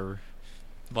together.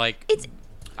 Like, It's-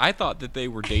 I thought that they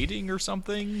were dating or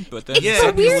something, but then It's the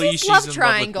suddenly weirdest she's love in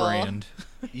triangle. love with Brand.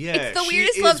 Yeah, It's the she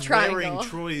weirdest is love triangle. wearing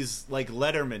Troy's like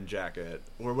Letterman jacket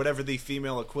or whatever the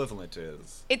female equivalent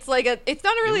is. it's like it's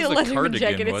not really a was a Letterman cardigan,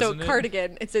 jacket, it's a wasn't it?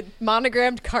 cardigan. It's a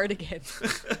monogrammed cardigan.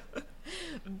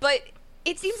 But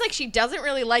it seems like she doesn't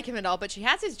really like him at all, but she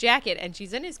has his jacket and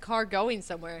she's in his car going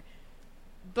somewhere.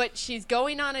 But she's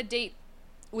going on a date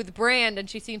with Brand and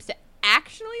she seems to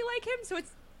actually like him, so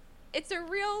it's a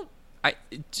real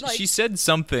She said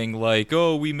something like,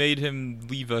 "Oh, we made him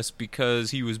leave us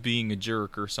because he was being a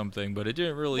jerk" or something, but it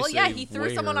didn't really Well, say yeah, he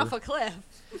threw someone where. off a cliff.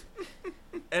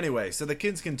 Anyway, so the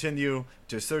kids continue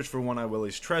to search for One Eye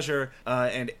Willie's treasure,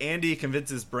 and Andy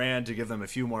convinces Brand to give them a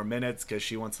few more minutes because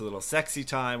she wants a little sexy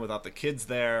time without the kids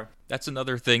there. That's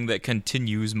another thing that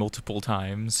continues multiple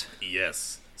times.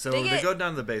 Yes. So They they get- go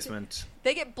down to the basement.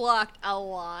 They get blocked a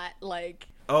lot, like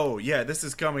Oh, yeah, this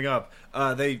is coming up.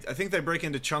 I think they break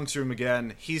into Chunk's room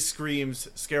again. He screams,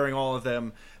 scaring all of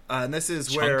them. And this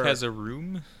is where... Chunk has a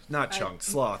room? Not Chunk,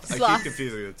 Sloth. I Sloth. keep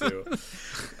confusing the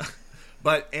two.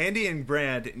 But Andy and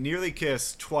Brand nearly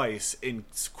kiss twice in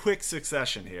quick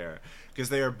succession here. Because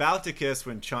they are about to kiss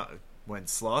when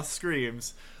Sloth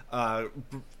screams,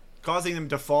 causing them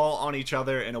to fall on each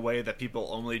other in a way that people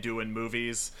only do in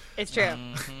movies. it's true.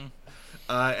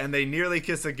 And they nearly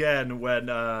kiss again when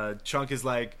Chunk is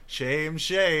like, "Shame,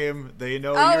 shame, they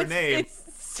know Oh, your name." it's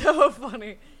so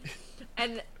funny.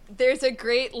 And there's a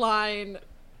great line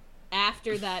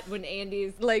after that when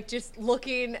Andy's like just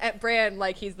looking at Brand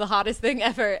like he's the hottest thing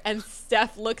ever, and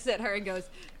Steph looks at her and goes,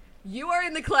 "You are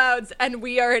in the clouds and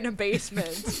we are in a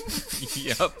basement."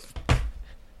 Yep.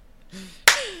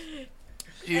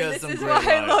 She And has this some is great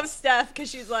why I lines. love Steph, because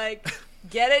she's like,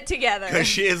 get it together. Because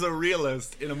she is a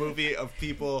realist in a movie of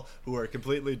people who are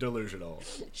completely delusional.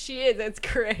 She is. It's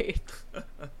great.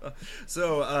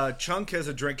 So Chunk has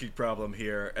a drinking problem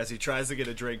here as he tries to get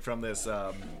a drink from this,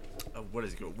 what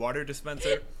is it, water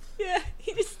dispenser? Yeah,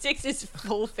 he just sticks his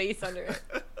full face under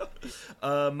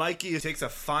it. Mikey takes a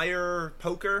fire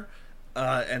poker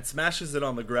and smashes it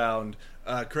on the ground,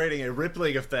 creating a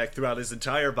rippling effect throughout his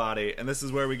entire body. And this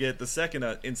is where we get the second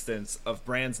instance of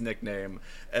Brand's nickname,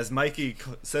 as Mikey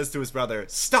says to his brother,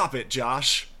 "Stop it,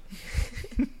 Josh."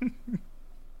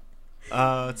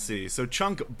 Let's see. So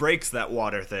Chunk breaks that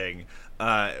water thing,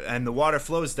 and the water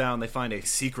flows down. They find a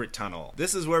secret tunnel.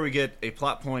 This is where we get a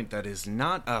plot point that is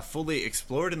not fully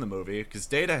explored in the movie, because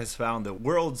Data has found the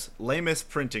world's lamest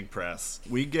printing press.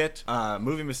 We get a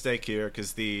movie mistake here,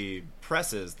 because the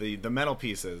presses, the metal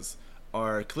pieces,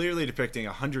 are clearly depicting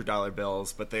 $100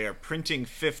 bills, but they are printing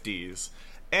 50s.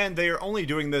 And they are only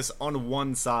doing this on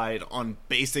one side on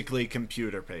basically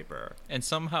computer paper. And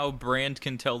somehow Brand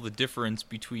can tell the difference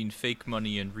between fake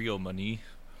money and real money.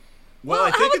 Well,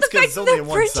 I how think about it's the because fact it's that only they're on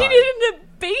one printing side. it in the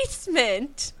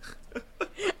basement,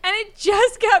 and it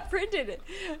just got printed.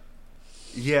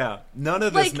 Yeah, none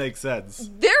of this Like- makes sense.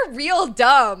 They're real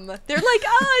dumb. They're like,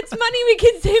 "Oh, it's money. We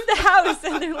can save the house,"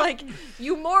 and they're like,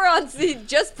 "You morons! They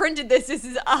just printed this. This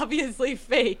is obviously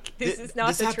fake. This is not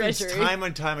this the happens treasury." time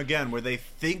and time again where they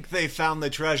think they found the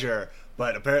treasure,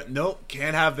 but apparently, nope,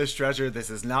 can't have this treasure. This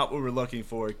is not what we're looking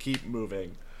for. Keep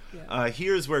moving.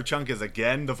 Here's where Chunk is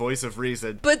again the voice of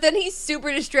reason. But then he's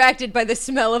super distracted by the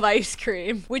smell of ice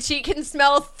cream, which he can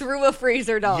smell through a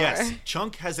freezer door. Yes,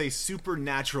 Chunk has a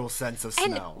supernatural sense of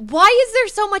And smell. why is there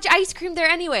so much ice cream there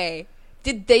anyway?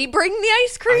 Did they bring the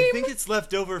ice cream? I think it's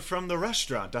left over from the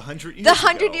restaurant 100 years the ago.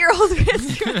 100-year-old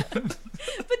restaurant.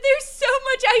 But there's so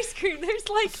much ice cream. There's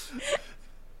like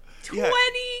 20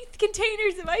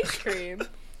 containers of ice cream.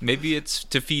 Maybe it's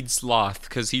to feed Sloth,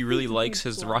 because he really likes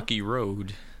his rocky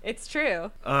road. It's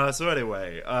true. So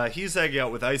anyway, he's hanging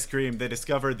out with ice cream. They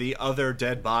discover the other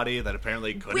dead body that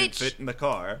apparently couldn't Which- fit in the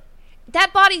car.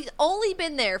 That body's only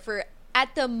been there for,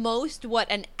 at the most,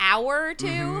 what, an hour or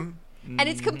two? and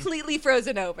it's completely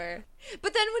frozen over.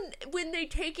 But then when they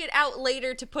take it out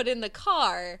later to put in the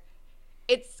car,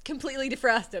 it's completely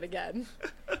defrosted again.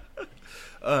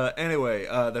 Anyway,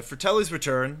 the Fratellis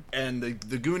return, and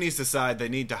the Goonies decide they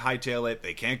need to hightail it.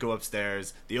 They can't go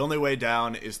upstairs. The only way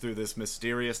down is through this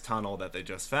mysterious tunnel that they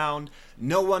just found.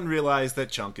 No one realized that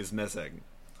Chunk is missing.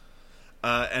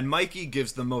 And Mikey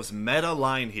gives the most meta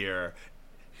line here,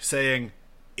 saying,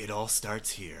 "It all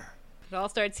starts here." It all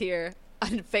starts here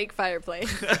on a fake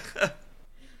fireplace.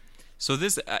 So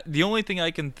this, the only thing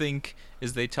I can think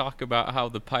is they talk about how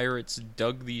the pirates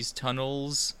dug these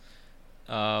tunnels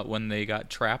when they got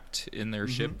trapped in their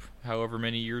ship however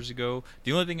many years ago.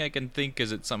 The only thing I can think is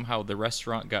that somehow the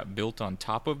restaurant got built on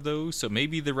top of those. So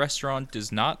maybe the restaurant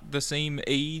is not the same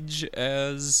age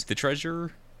as the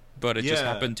treasure, but it just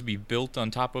happened to be built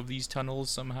on top of these tunnels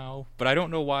somehow. But I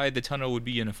don't know why the tunnel would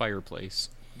be in a fireplace.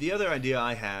 The other idea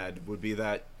I had would be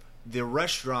that the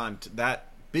restaurant, that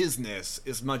business,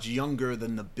 is much younger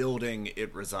than the building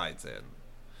it resides in.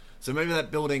 So maybe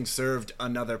that building served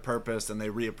another purpose and they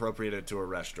reappropriated it to a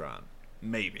restaurant.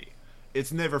 Maybe.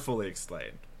 It's never fully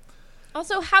explained.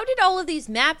 Also, how did all of these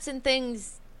maps and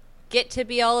things get to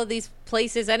be all of these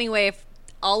places anyway if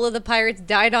all of the pirates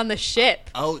died on the ship?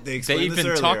 Oh, they explained They this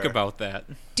even earlier. talk about that.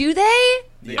 Do they?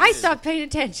 Yes. I stopped paying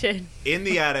attention. In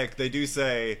the attic, they do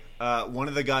say one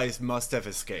of the guys must have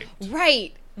escaped.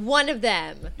 Right. One of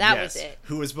them. That was Yes, it.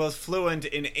 who was both fluent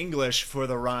in English for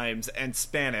the rhymes and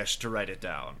Spanish to write it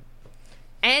down.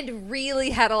 And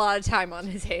really had a lot of time on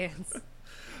his hands.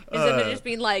 Instead of just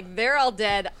being like, they're all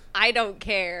dead, I don't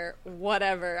care,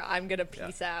 whatever, I'm gonna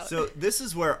peace out. So this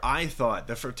is where I thought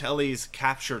the Fratellis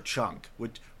capture Chunk,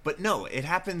 but no, it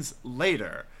happens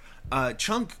later.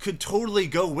 Chunk could totally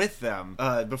go with them.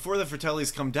 Before the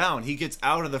Fratellis come down, he gets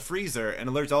out of the freezer and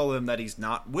alerts all of them that he's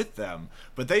not with them.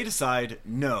 But they decide,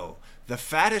 no, the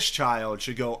fattest child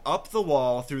should go up the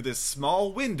wall through this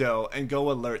small window and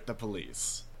go alert the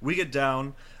police. We get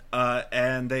down,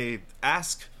 and they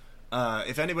ask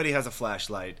if anybody has a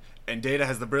flashlight, and Data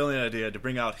has the brilliant idea to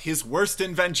bring out his worst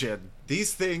invention.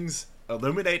 These things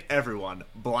illuminate everyone,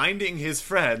 blinding his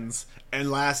friends,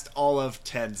 and last all of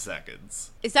 10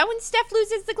 seconds. Is that when Steph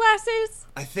loses the glasses?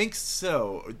 I think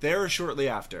so. There shortly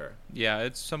after. Yeah,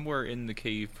 it's somewhere in the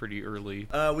cave pretty early.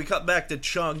 We cut back to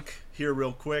Chunk here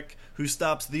real quick, who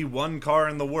stops the one car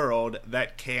in the world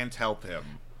that can't help him.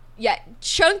 Yeah,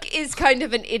 Chunk is kind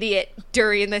of an idiot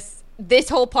during this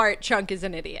whole part. Chunk is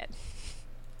an idiot.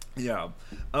 Yeah.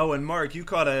 Oh, and Mark, you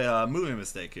caught a movie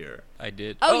mistake here. I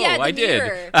did. Oh, yeah, the I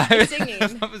mirror, did. the singing.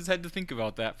 I always had to think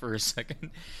about that for a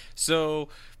second. So,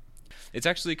 it's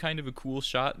actually kind of a cool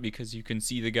shot because you can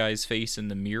see the guy's face in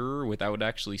the mirror without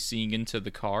actually seeing into the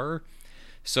car.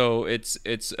 So it's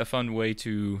a fun way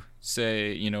to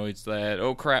say, it's that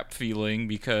oh crap feeling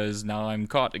because now I'm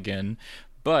caught again.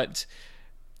 But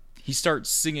he starts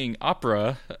singing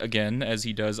opera again, as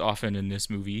he does often in this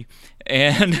movie,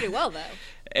 and Pretty well, though.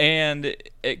 And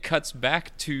it cuts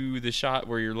back to the shot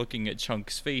where you're looking at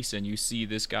Chunk's face and you see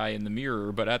this guy in the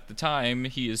mirror. But at the time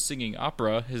he is singing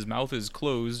opera, his mouth is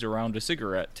closed around a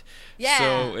cigarette. Yeah,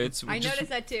 so it's I just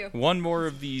noticed that too. one more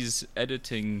of these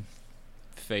editing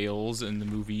fails in the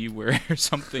movie where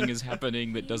something is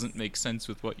happening that doesn't make sense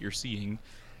with what you're seeing.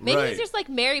 Maybe Right. he's just like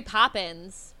Mary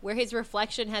Poppins, where his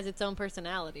reflection has its own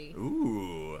personality.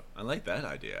 Ooh, I like that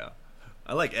idea.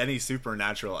 I like any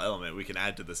supernatural element we can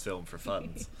add to this film for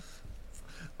funds.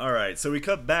 Alright, so we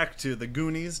cut back to the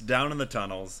Goonies down in the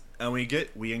tunnels, and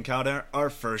we encounter our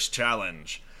first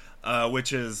challenge,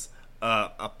 which is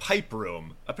a pipe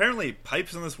room. Apparently,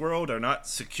 pipes in this world are not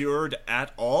secured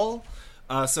at all,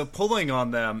 so pulling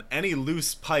on them, any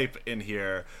loose pipe in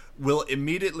here will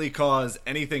immediately cause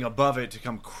anything above it to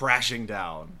come crashing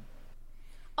down.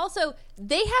 Also,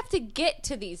 they have to get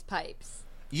to these pipes.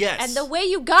 Yes. And the way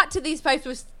you got to these pipes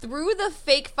was through the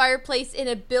fake fireplace in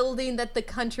a building that the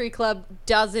country club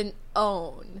doesn't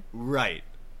own. Right.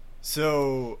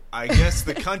 So I guess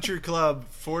the country club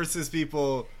forces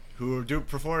people who are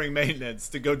performing maintenance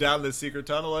to go down the secret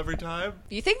tunnel every time.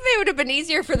 You think they would have been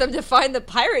easier for them to find the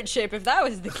pirate ship if that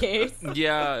was the case?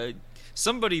 Yeah,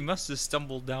 somebody must have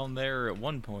stumbled down there at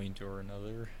one point or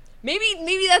another.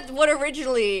 Maybe that's what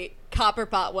originally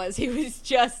Copperpot was. He was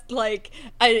just like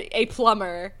a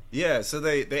plumber. Yeah, so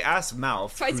they ask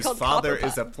Mouth, why it's whose called father Copperpot.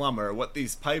 is a plumber, what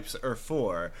these pipes are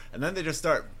for, and then they just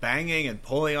start banging and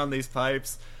pulling on these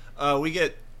pipes. We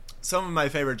get some of my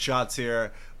favorite shots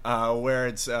here, where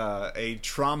it's a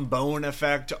trombone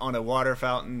effect on a water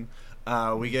fountain.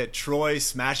 We get Troy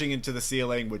smashing into the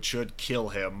ceiling, which should kill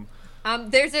him.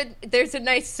 There's a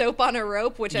nice soap on a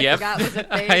rope, which I Yep. forgot was a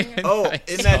thing. Oh, I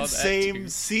in saw that that same too.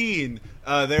 scene,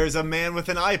 there's a man with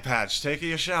an eye patch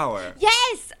taking a shower.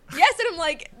 Yes, yes, and I'm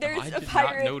like, there's I a did not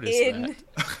pirate notice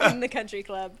in the country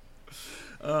club,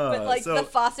 but like so- the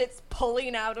faucets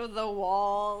pulling out of the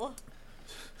wall.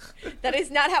 That is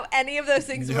not how any of those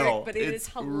things No, work, but it is it's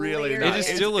hilarious. really It not. is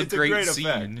It's- still a it's a great great scene.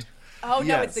 effect. Oh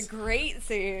no, Yes. it's a great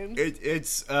scene.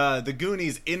 It's the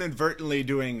Goonies inadvertently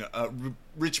doing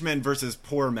rich men versus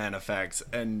poor men effects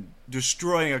and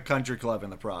destroying a country club in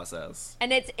the process.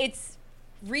 And it's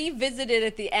revisited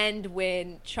at the end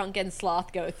when Chunk and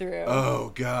Sloth go through.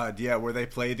 Oh god, yeah, where they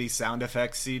play the sound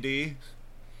effects CD.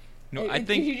 No, I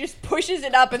think he just pushes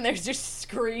it up and there's just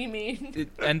screaming.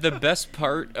 and the best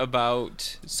part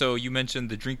about, so you mentioned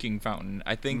the drinking fountain.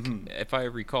 I think if I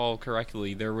recall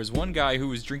correctly, there was one guy who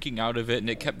was drinking out of it and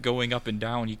it kept going up and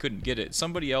down. He couldn't get it.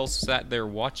 Somebody else sat there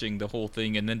watching the whole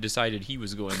thing and then decided he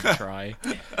was going to try.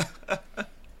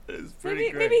 It's pretty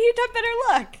Maybe great. he'd have better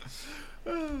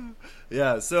luck.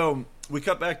 Yeah, so we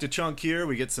cut back to Chunk here.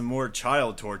 We get some more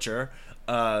child torture.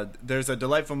 There's a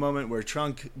delightful moment where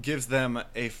Chunk gives them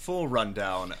a full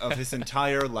rundown of his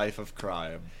entire life of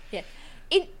crime. Yeah.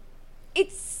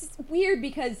 It's weird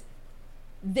because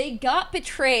they got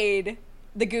betrayed,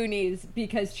 the Goonies,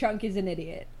 because Chunk is an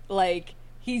idiot. Like,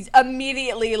 he's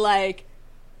immediately like,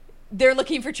 they're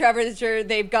looking for treasure,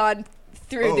 they've gone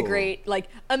through the Oh. grate, like,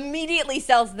 immediately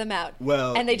sells them out.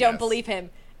 Well, and they don't yes. believe him.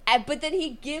 But then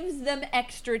he gives them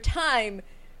extra time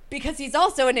because he's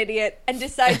also an idiot and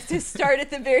decides to start at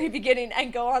the very beginning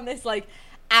and go on this, like,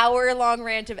 hour-long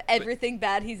rant of everything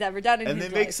bad he's ever done in And his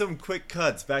they life. make some quick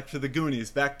cuts back to the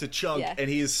Goonies, back to Chunk, Yeah. and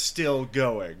he is still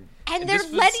going. And And they're this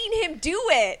was- letting him do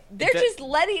it. They're That- just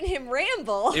letting him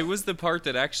ramble. It was the part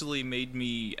that actually made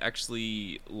me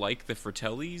actually like the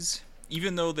Fratellis.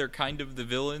 Even though they're kind of the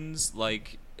villains,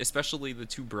 like, especially the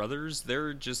two brothers,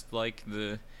 they're just like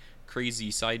the crazy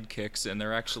sidekicks, and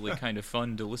they're actually kind of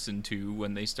fun to listen to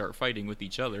when they start fighting with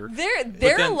each other. They're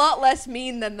then- a lot less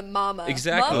mean than the mama.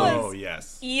 Exactly. Mama's Oh,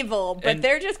 yes. evil, but And-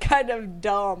 they're just kind of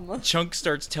dumb. Chunk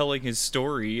starts telling his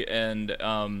story, and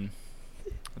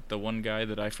the one guy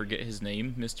that I forget his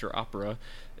name, Mr. Opera,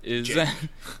 is Jake.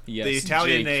 yes, The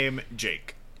Italian Jake. name,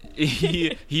 Jake.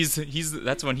 He's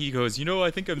that's when he goes,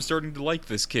 I think I'm starting to like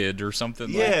this kid or something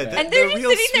Yeah, like that. And they're just real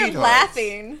sitting there sweethearts.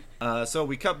 laughing. So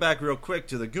we cut back real quick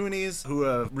to the Goonies, who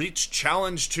have reached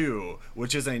Challenge 2,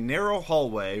 which is a narrow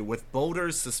hallway with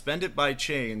boulders suspended by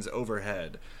chains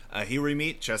overhead. Here we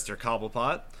meet Chester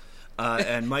Cobblepot,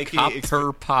 and Mikey...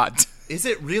 Copper pot. Is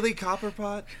it really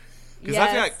Copperpot? Because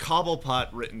I've Yes. got Cobblepot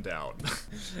written down.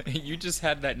 You just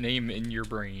had that name in your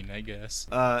brain, I guess.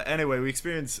 Anyway, we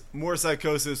experience more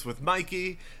psychosis with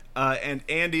Mikey, and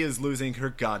Andy is losing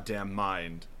her goddamn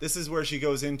mind. This is where she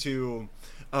goes into,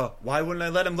 why wouldn't I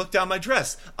let him look down my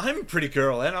dress? I'm a pretty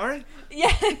girl, aren't I?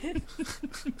 Yeah. I've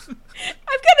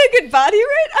got a good body,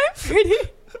 right? I'm pretty.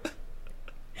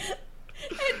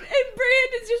 And Brand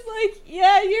is just like,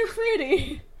 yeah, you're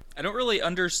pretty. I don't really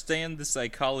understand the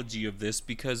psychology of this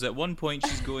because at one point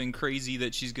she's going crazy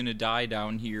that she's gonna die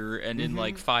down here, and in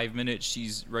like 5 minutes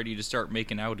she's ready to start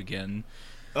making out again.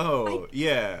 Oh,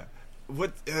 yeah.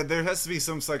 What there has to be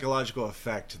some psychological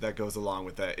effect that goes along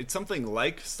with that. It's something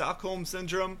like Stockholm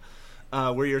Syndrome,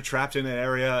 where you're trapped in an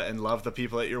area and love the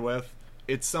people that you're with.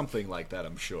 It's something like that,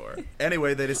 I'm sure.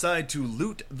 Anyway, they decide to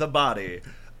loot the body.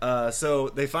 So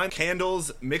they find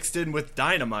candles mixed in with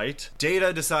dynamite.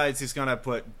 Data decides he's gonna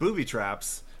put booby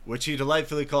traps, which he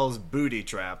delightfully calls booty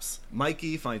traps.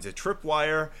 Mikey finds a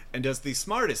tripwire and does the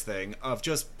smartest thing of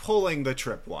just pulling the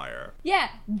tripwire. Yeah,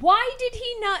 why did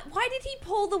he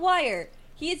pull the wire?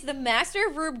 He is the master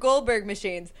of Rube Goldberg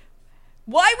machines.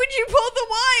 Why would you pull the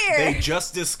wire? They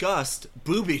just discussed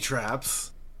booby traps.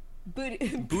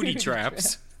 Booty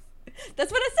traps.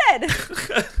 That's what I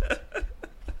said.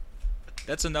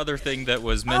 That's another thing that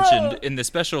was mentioned Oh. in the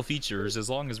special features, as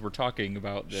long as we're talking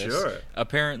about this. Sure.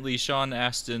 Apparently, Sean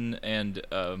Astin and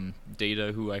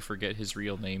Data, who I forget his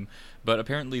real name, but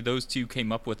apparently those two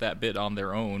came up with that bit on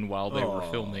their own while they were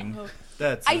Aw. filming.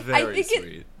 That's I very think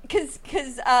sweet.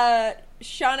 because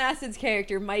Sean Astin's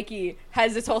character Mikey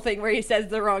has this whole thing where he says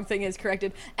the wrong thing is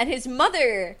corrected, and his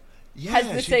mother Yeah, has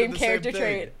the she same did character thing.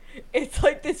 trait. It's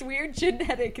like this weird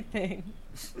genetic thing.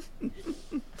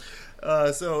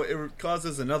 So it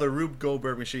causes another Rube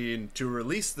Goldberg machine to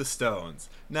release the stones.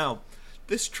 Now,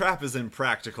 this trap is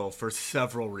impractical for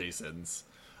several reasons.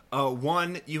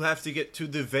 One, you have to get to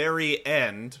the very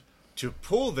end to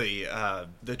pull the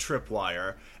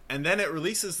tripwire, and then it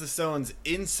releases the stones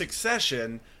in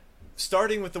succession,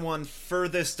 starting with the one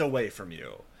furthest away from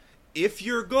you. if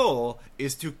your goal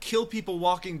is to kill people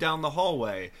walking down the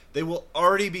hallway, they will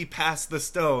already be past the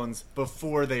stones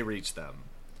before they reach them.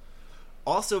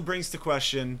 Also brings to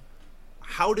question,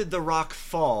 how did the rock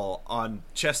fall on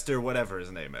Chester, whatever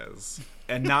his name is,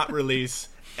 and not release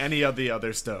any of the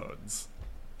other stones?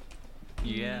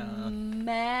 Yeah.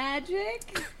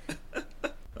 Magic?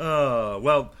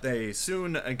 Well, they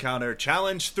soon encounter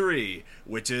Challenge 3,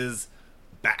 which is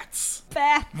bats.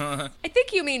 Bats. I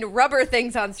think you mean rubber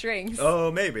things on strings.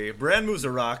 Oh, maybe. Bran moves a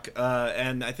rock,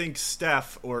 and I think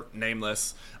Steph, or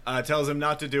Nameless, tells him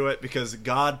not to do it because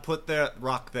God put that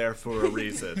rock there for a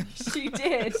reason. She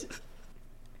did.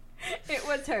 It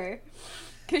was her.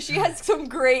 Because she has some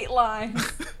great lines.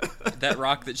 That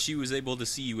rock that she was able to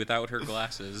see without her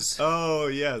glasses. Oh,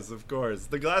 yes, of course.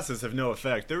 The glasses have no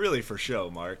effect. They're really for show,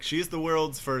 Mark. She's the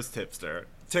world's first hipster.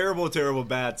 Terrible, terrible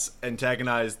bats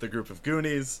antagonize the group of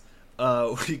Goonies.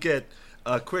 We get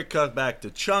a quick cut back to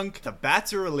Chunk. The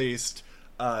bats are released,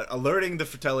 alerting the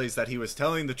Fratellis that he was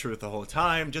telling the truth the whole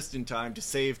time, just in time to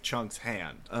save Chunk's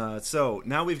hand. So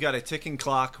now we've got a ticking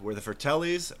clock where the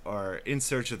Fratellis are in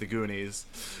search of the Goonies.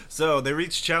 So they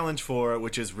reach Challenge 4,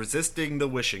 which is resisting the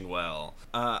wishing well.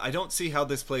 I don't see how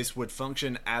this place would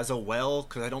function as a well,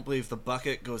 because I don't believe the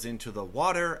bucket goes into the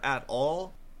water at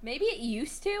all. Maybe it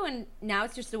used to, and now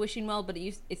it's just a wishing well, but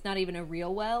it's not even a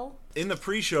real well. In the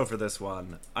pre-show for this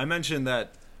one, I mentioned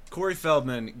that Corey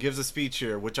Feldman gives a speech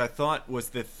here, which I thought was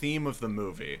the theme of the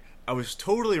movie. I was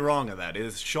totally wrong on that. It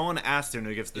is Sean Astin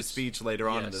who gives the speech later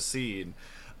on in the scene.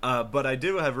 But I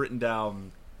do have written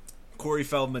down Corey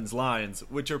Feldman's lines,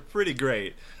 which are pretty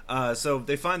great. So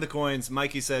they find the coins.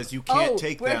 Mikey says, you can't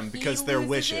take them because they're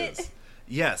wishes. It?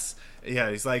 Yes.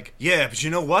 Yeah, he's like, yeah, but you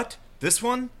know what? This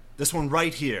one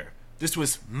right here, this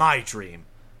was my dream,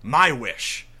 my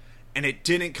wish, and it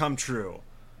didn't come true.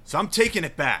 So I'm taking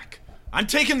it back. I'm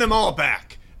taking them all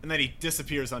back. And then he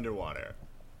disappears underwater.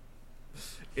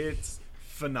 It's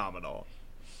phenomenal.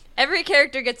 Every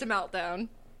character gets a meltdown.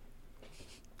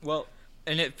 Well,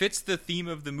 and it fits the theme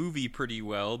of the movie pretty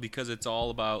well because it's all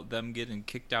about them getting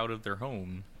kicked out of their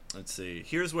home. Let's see.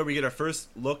 Here's where we get our first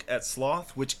look at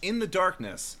Sloth, which in the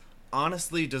darkness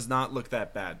honestly does not look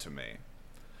that bad to me.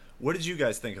 What did you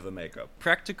guys think of the makeup?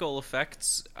 Practical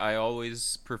effects I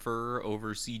always prefer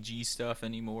over CG stuff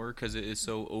anymore because it is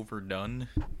so overdone.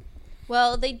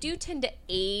 Well, they do tend to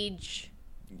age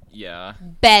Yeah.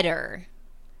 better.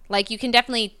 Like, you can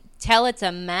definitely tell it's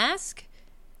a mask,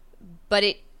 but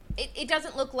it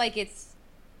doesn't look like it's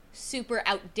super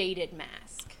outdated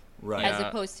mask. Right. As Yeah.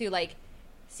 opposed to, like,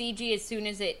 CG, as soon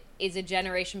as it is a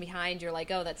generation behind, you're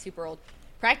like, oh, that's super old.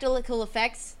 Practical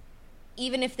effects,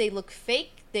 even if they look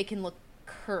fake, they can look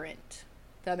current.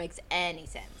 If that makes any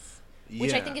sense.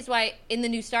 Which I Yeah. think is why in the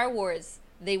new Star Wars,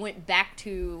 they went back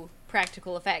to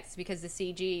practical effects because the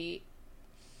CG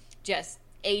just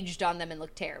aged on them and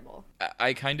looked terrible.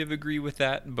 I kind of agree with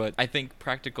that, but I think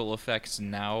practical effects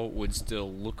now would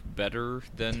still look better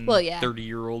than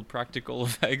 30-year-old practical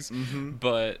effects. Mm-hmm.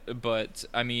 But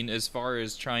I mean, as far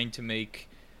as trying to make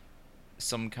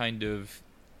some kind of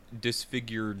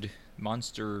disfigured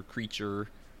monster creature,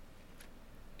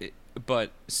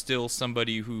 but still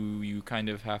somebody who you kind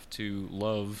of have to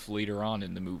love later on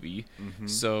in the movie. Mm-hmm.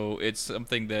 So it's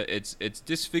something that it's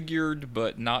disfigured,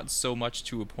 but not so much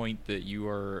to a point that you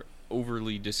are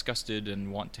overly disgusted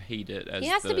and want to hate it. As He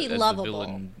has to be as the lovable.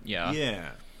 villain. Yeah.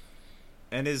 Yeah.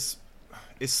 And is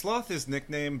Sloth his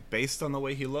nickname based on the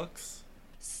way he looks?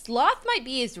 Sloth might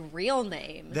be his real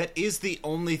name. That is the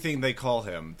only thing they call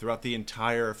him throughout the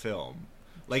entire film.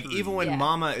 Like, even when Yeah.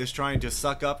 Mama is trying to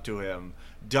suck up to him,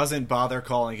 doesn't bother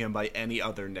calling him by any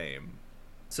other name.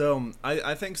 So,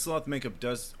 I think Sloth makeup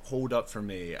does hold up for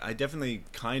me. I definitely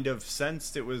kind of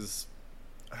sensed it was...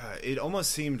 it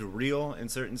almost seemed real in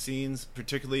certain scenes,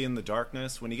 particularly in the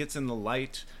darkness. When he gets in the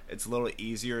light, it's a little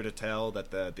easier to tell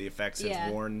that the effects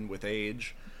have worn with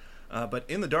age. But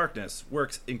in the darkness,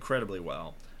 works incredibly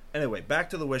well. Anyway, back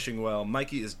to the wishing well.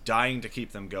 Mikey is dying to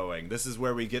keep them going. This is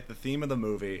where we get the theme of the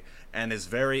movie and his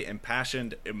very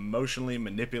impassioned, emotionally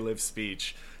manipulative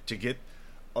speech to get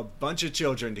a bunch of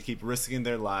children to keep risking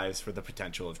their lives for the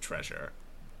potential of treasure.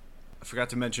 I forgot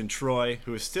to mention Troy,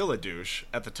 who is still a douche,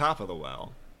 at the top of the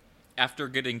well. After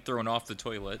getting thrown off the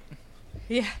toilet.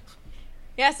 Yeah.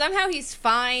 Yeah, somehow he's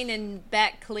fine and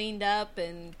back cleaned up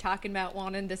and talking about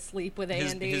wanting to sleep with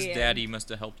Andy. His daddy must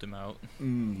have helped him out.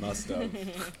 Must have.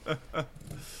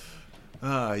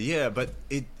 Yeah, but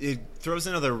it throws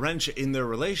another wrench in their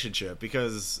relationship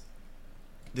because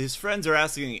his friends are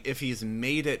asking if he's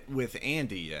made it with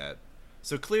Andy yet.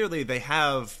 So clearly they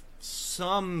have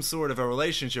some sort of a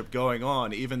relationship going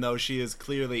on, even though she is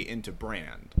clearly into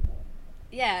Brand.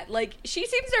 Yeah, like, she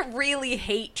seems to really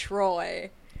hate Troy.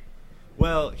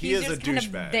 Well, he He's is a just kind of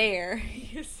douchebag. there.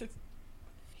 He's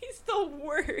the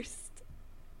worst.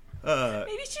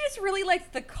 Maybe she just really likes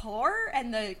the car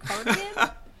and the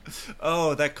cardigan.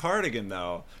 Oh, that cardigan,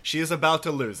 though. She is about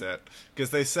to lose it,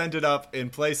 because they send it up in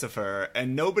place of her,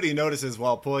 and nobody notices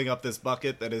while pulling up this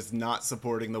bucket that is not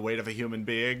supporting the weight of a human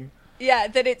being. Yeah,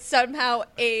 that it's somehow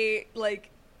a, like,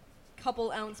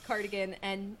 couple ounce cardigan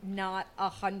and not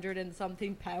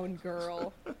 100-and-something pound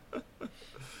girl.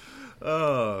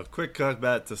 Oh, quick cut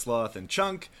back to Sloth and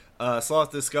Chunk.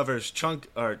 Sloth discovers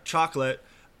chocolate,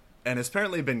 and has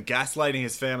apparently been gaslighting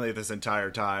his family this entire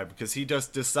time, because he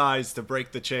just decides to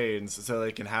break the chains so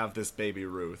they can have this baby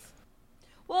Ruth.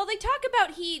 Well, they talk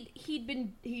about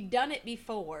he'd done it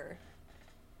before.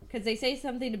 Because they say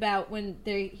something about when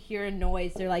they hear a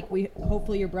noise, they're like,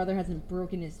 hopefully your brother hasn't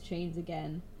broken his chains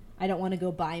again. I don't want to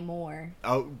go buy more.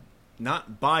 Oh,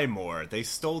 not buy more. They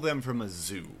stole them from a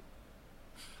zoo.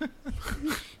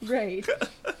 Right.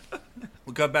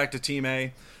 We'll cut back to Team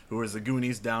A, who is the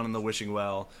Goonies down in the wishing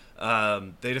well.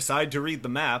 They decide to read the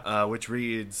map, which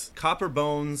reads, Copper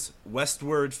Bones,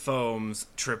 Westward Foams,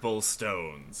 Triple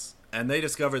Stones. And they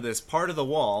discover this part of the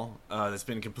wall that's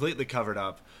been completely covered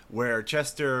up, where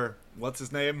Chester, what's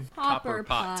his name?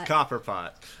 Copperpot.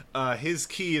 Copperpot. His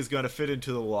key is going to fit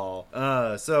into the wall.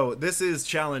 So this is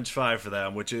challenge 5 for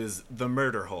them, which is the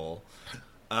murder hole.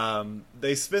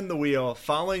 They spin the wheel,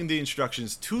 following the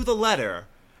instructions to the letter,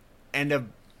 and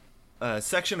a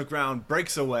section of ground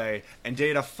breaks away, and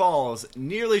Data falls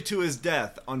nearly to his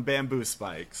death on bamboo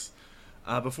spikes.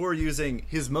 Before using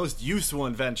his most useful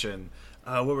invention,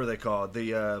 what were they called?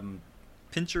 The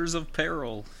Pinchers of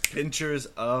Peril. Pinchers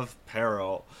of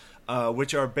Peril,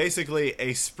 which are basically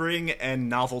a spring and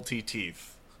novelty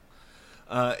teeth.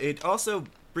 It also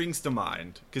brings to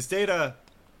mind, because Data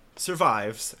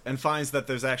survives and finds that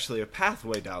there's actually a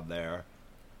pathway down there.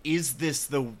 Is this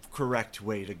the correct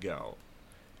way to go?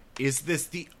 Is this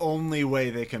the only way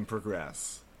they can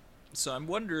progress? So I'm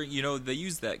wondering, they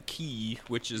use that key,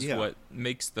 which is Yeah. what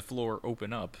makes the floor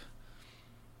open up.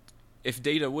 If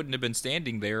Data wouldn't have been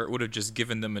standing there, it would have just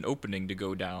given them an opening to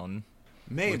go down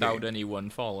Maybe. without anyone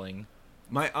falling.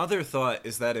 My other thought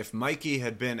is that if Mikey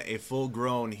had been a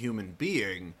full-grown human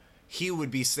being, he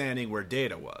would be standing where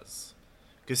Data was.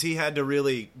 Because he had to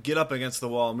really get up against the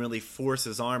wall and really force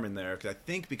his arm in there,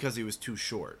 because he was too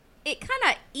short. It kind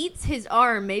of eats his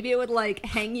arm. Maybe it would, like,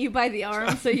 hang you by the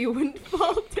arm so you wouldn't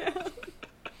fall down.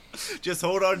 Just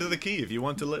hold on to the key if you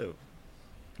want to live.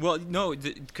 Well, no,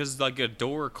 because like a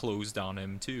door closed on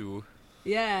him too.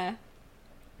 Yeah.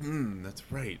 That's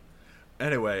right.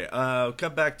 Anyway,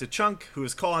 cut back to Chunk, who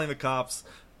is calling the cops.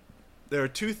 There are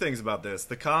two things about this.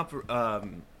 The cop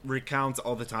recounts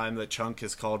all the time that Chunk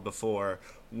has called before.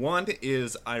 One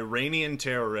is Iranian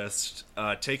terrorists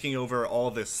taking over all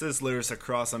the Sizzlers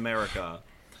across America.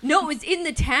 No, it was in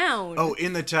the town. Oh,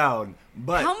 in the town.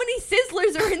 But How many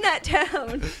Sizzlers are in that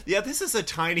town? yeah, this is a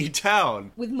tiny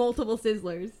town. With multiple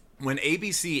Sizzlers. When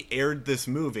ABC aired this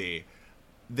movie,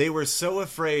 they were so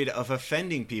afraid of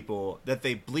offending people that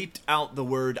they bleeped out the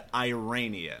word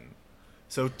Iranian.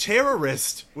 So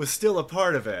terrorist was still a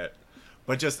part of it,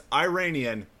 but just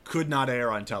Iranian could not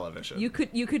air on television. You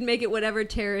could make it whatever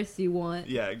terrorists you want.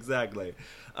 Yeah, exactly.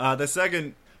 The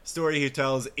second story he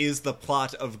tells is the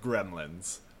plot of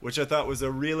Gremlins, which I thought was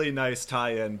a really nice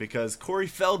tie-in because Corey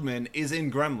Feldman is in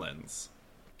Gremlins.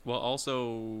 Well,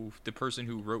 also the person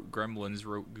who wrote Gremlins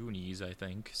wrote Goonies, I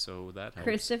think, so that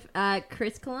helps.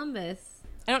 Chris Columbus.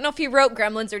 I don't know if he wrote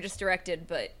Gremlins or just directed,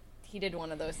 but he did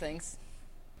one of those things.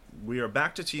 We are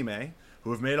back to Team A,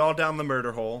 who have made all down the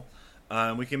murder hole.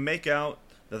 We can make out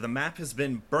that the map has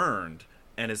been burned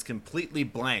and is completely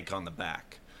blank on the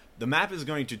back. The map is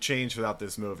going to change throughout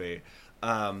this movie.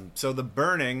 So the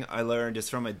burning, I learned, is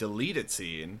from a deleted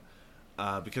scene,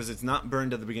 because it's not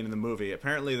burned at the beginning of the movie.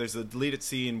 Apparently there's a deleted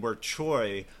scene where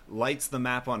Troy lights the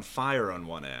map on fire on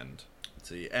one end. Let's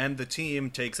see. And the team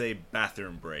takes a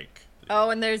bathroom break. Oh,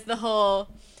 and there's the whole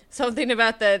something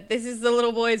about this is the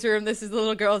little boy's room, this is the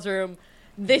little girl's room,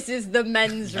 this is the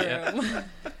men's room.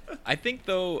 I think,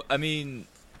 though, I mean,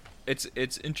 it's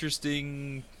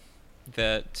interesting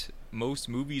that most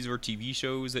movies or TV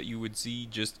shows that you would see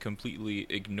just completely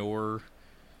ignore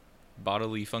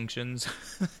bodily functions.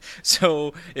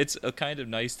 So it's a kind of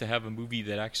nice to have a movie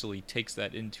that actually takes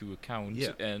that into account.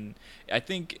 Yeah. And I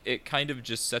think it kind of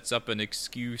just sets up an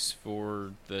excuse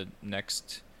for the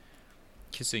next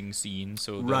kissing scene,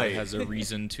 so that Right. it has a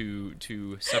reason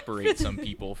to separate some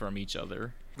people from each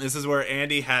other. This is where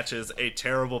Andy hatches a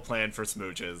terrible plan for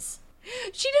smooches.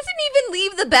 She doesn't even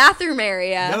leave the bathroom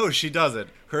area. No, she doesn't.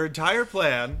 Her entire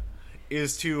plan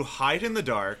is to hide in the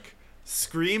dark,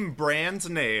 scream Bran's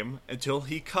name until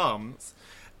he comes,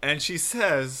 and she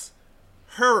says,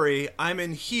 "Hurry, I'm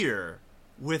in here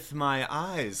with my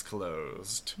eyes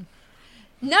closed."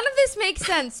 None of this makes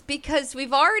sense because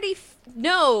we've already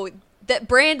know that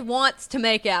Brand wants to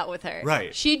make out with her.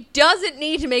 Right. She doesn't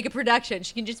need to make a production.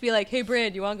 She can just be like, "Hey,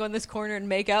 Brand, you want to go in this corner and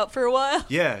make out for a while?"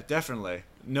 Yeah, definitely.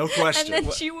 No question. And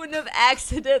then she wouldn't have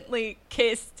accidentally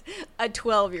kissed a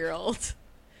 12-year-old.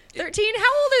 13? How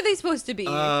old are they supposed to be?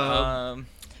 Well,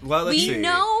 let's We see.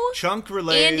 know Chunk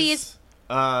relays Andy is-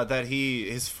 that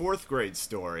his 4th grade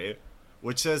story,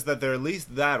 which says that they're at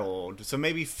least that old, so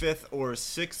maybe 5th or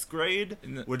 6th grade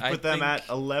would I put them think- at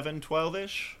 11,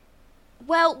 12-ish.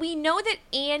 Well, we know that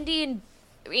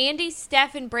Andy,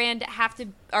 Steph, and Brand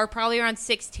are probably around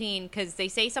 16 because they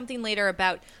say something later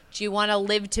about, "Do you want to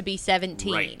live to be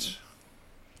 17?" Right.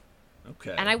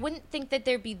 Okay. And I wouldn't think that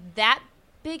there'd be that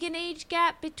big an age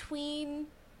gap between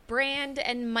Brand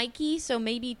and Mikey, so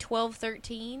maybe 12,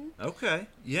 13. Okay.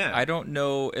 Yeah. I don't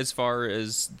know as far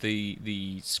as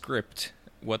the script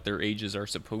what their ages are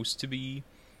supposed to be.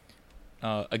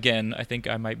 Again, I think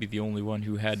I might be the only one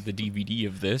who had the DVD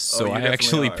of this, so you I definitely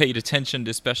actually are. paid attention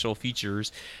to special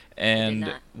features. And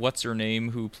not. what's her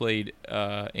name, who played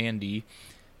Andy,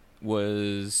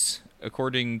 was,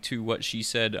 according to what she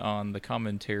said on the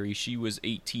commentary, she was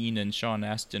 18 and Sean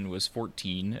Astin was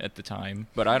 14 at the time.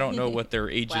 But I don't know what their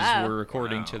ages Wow. were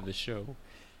according to Wow. the show.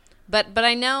 But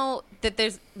I know that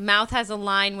Mouth has a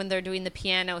line when they're doing the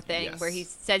piano thing Yes. where he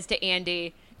says to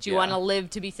Andy, "Do you Yeah. want to live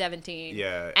to be 17?"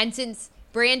 Yeah. And since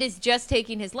Brand is just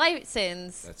taking his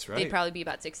license, That's right. they'd probably be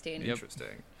about 16. Yep.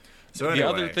 Interesting. So The anyway,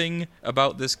 other thing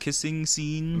about this kissing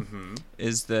scene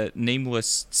is that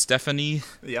nameless Stephanie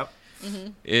Yep.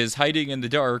 is hiding in the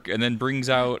dark and then brings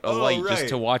out a Oh, light just right.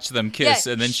 to watch them kiss,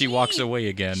 Yeah, and then she walks away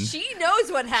again. She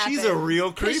knows what happened. She's a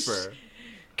real creeper.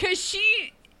 Because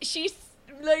she's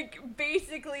like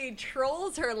basically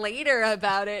trolls her later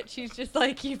about it. She's just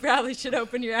like, "You probably should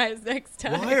open your eyes next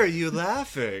time." Why are you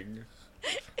laughing?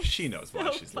 She knows why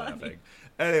so she's funny. laughing.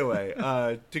 Anyway,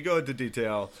 to go into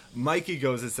detail, Mikey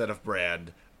goes instead of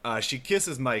Brand. She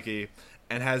kisses Mikey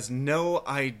and has no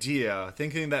idea,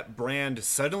 thinking that Brand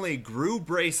suddenly grew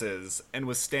braces and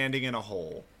was standing in a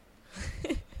hole.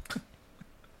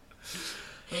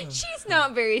 She's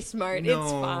not very smart. No,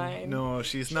 It's fine. No,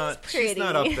 she's not. She's pretty.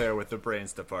 not up there with the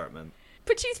brains department.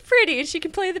 But she's pretty and she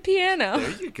can play the piano.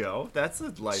 There you go. That's a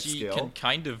life She skill. can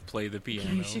kind of play the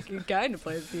piano. She can kind of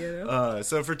play the piano.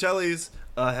 So Fratellis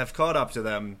have caught up to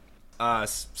them,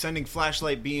 sending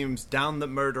flashlight beams down the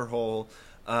murder hole,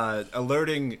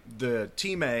 alerting the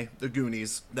Team A, the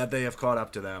Goonies, that they have caught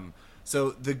up to them.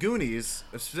 So the Goonies,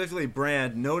 specifically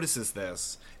Brand, notices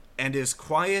this and is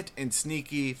quiet and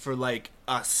sneaky for like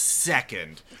a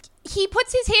second. He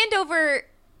puts his hand over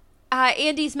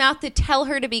Andy's mouth to tell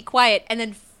her to be quiet, and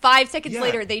then 5 seconds Yeah.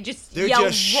 later, they just They're yell,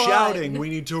 just "Run!" shouting, "We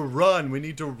need to run! We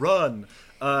need to run!"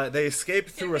 They escape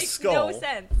It through a makes skull. no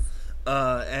sense.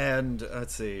 And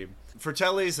let's see.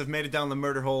 Fratellis have made it down the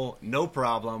murder hole, no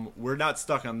problem. We're not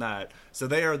stuck on that. So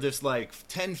they are just like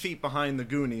 10 feet behind the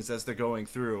Goonies as they're going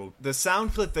through. The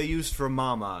sound clip they used for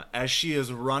Mama as she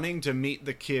is running to meet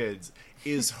the kids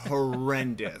is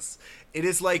horrendous. It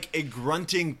is like a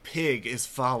grunting pig is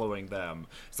following them.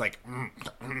 It's like,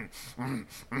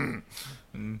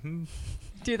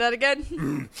 Do that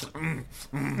again.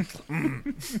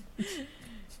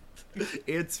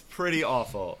 it's pretty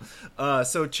awful.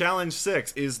 So challenge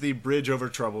 6 is the bridge over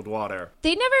troubled water.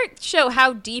 They never show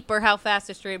how deep or how fast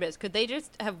the stream is. Could they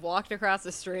just have walked across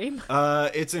the stream?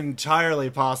 It's entirely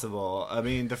possible. I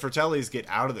mean, the Fratellis get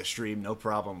out of the stream, no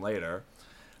problem later.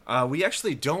 We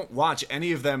actually don't watch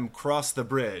any of them cross the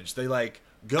bridge. They, like,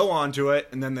 go onto it,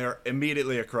 and then they're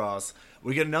immediately across.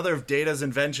 We get another of Data's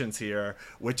inventions here,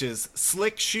 which is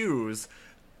slick shoes.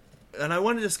 And I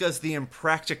want to discuss the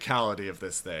impracticality of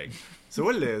this thing. So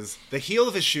what it is, the heel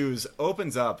of his shoes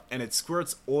opens up, and it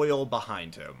squirts oil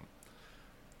behind him.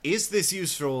 Is this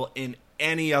useful in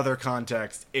any other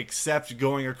context except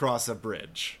going across a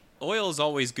bridge? Oil is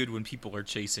always good when people are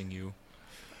chasing you.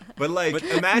 But, like,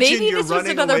 imagine Maybe you're this was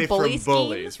running another away from bully scheme?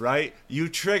 bullies, right? You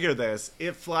trigger this,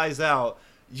 it flies out.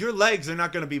 Your legs are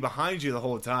not going to be behind you the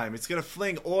whole time. It's going to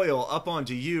fling oil up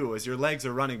onto you as your legs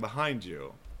are running behind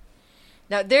you.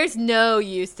 No, there's no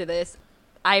use to this.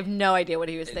 I have no idea what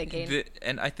he was thinking.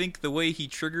 And I think the way he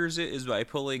triggers it is by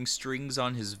pulling strings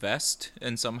on his vest,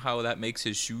 and somehow that makes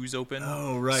his shoes open.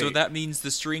 Oh, right. So that means the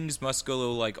strings must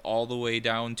go like all the way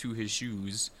down to his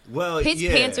shoes. Well, His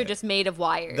yeah. pants are just made of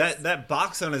wires. That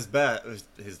box on his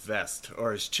vest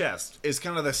or his chest is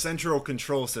kind of the central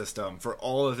control system for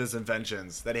all of his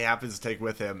inventions that he happens to take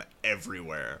with him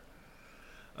everywhere.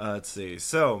 Let's see.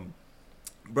 So,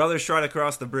 brothers try to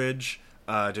cross the bridge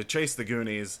to chase the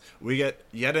Goonies. We get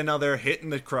yet another hit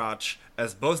in the crotch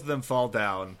as both of them fall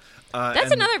down.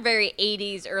 That's another very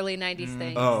 80s, early 90s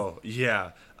thing. Oh,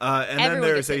 yeah. And then Everyone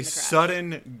there's gets hit a in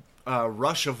the crotch. sudden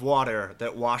rush of water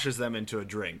that washes them into a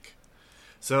drink.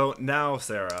 So now,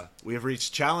 Sarah, we have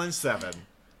reached Challenge 7,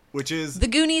 which is, The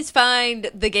Goonies find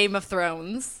the Game of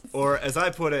Thrones. or as I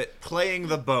put it, playing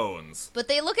the bones. But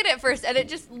they look at it first, and it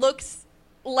just looks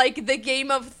like the Game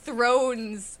of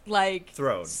Thrones, like,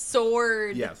 Throne.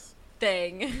 sword Yes.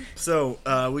 thing. So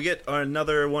we get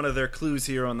another one of their clues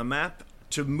here on the map.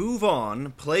 To move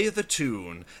on, play the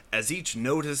tune, as each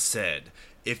note has said.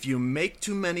 If you make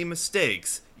too many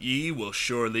mistakes, ye will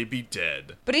surely be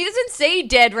dead. But he doesn't say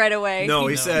dead right away. No,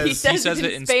 he says- he says, He says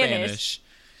it in Spanish.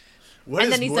 What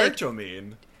And does then he's like- muerto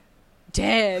mean?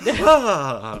 dead.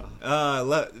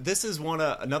 This is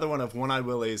another one of One-Eyed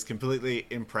Willie's completely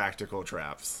impractical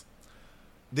traps.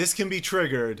 This can be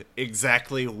triggered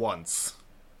exactly once.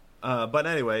 But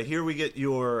anyway, here we get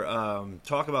your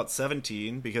talk about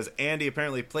 17, because Andy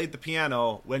apparently played the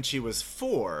piano when she was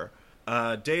 4.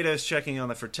 Data is checking on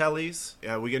the Fratellis.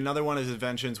 We get another one of his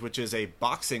inventions, which is a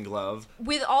boxing glove.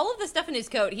 With all of the stuff in his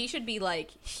coat, he should be,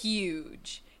 like,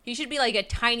 huge. He should be, like, a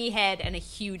tiny head and a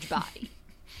huge body.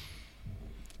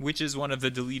 Which is one of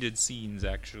the deleted scenes,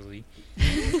 actually.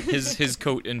 His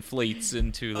coat inflates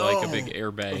into like a big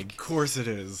airbag. Of course it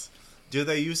is. Do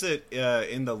they use it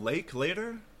in the lake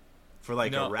later? For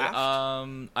like a raft?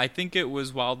 I think it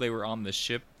was while they were on the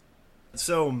ship.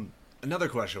 So, another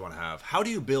question I want to have. How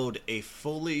do you build a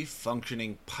fully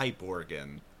functioning pipe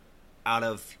organ out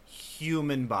of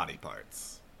human body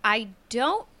parts? I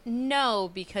don't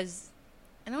know, because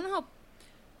I don't know how...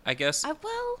 I guess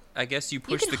well... I guess you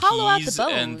push can the hollow out the keys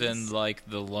and bones. then like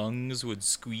the lungs would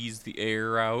squeeze the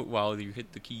air out while you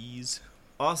hit the keys.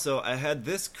 Also, I had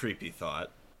this creepy thought.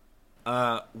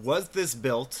 Was this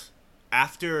built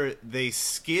after they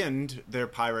skinned their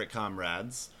pirate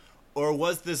comrades, or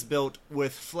was this built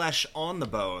with flesh on the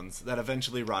bones that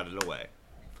eventually rotted away?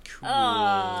 Cool.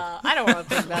 I don't want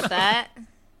to think about that.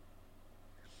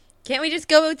 Can't we just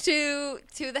go to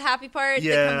the happy part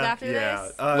that comes after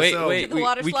this? Wait, The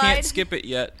water we slide? can't skip it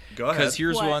yet. Go ahead. Because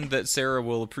here's What? one that Sarah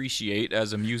will appreciate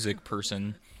as a music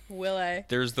person. Will I?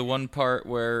 There's the one part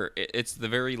where it's the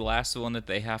very last one that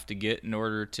they have to get in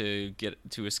order to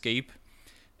escape.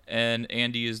 And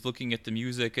Andy is looking at the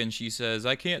music and she says,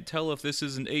 "I can't tell if this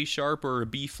is an A sharp or a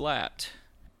B flat."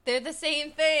 They're the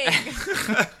same thing.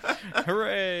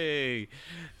 Hooray!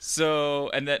 So,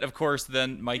 and then of course,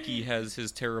 then Mikey has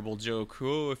his terrible joke.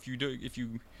 Oh, if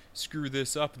you screw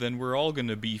this up, then we're all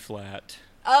gonna be flat.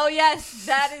 Oh, yes,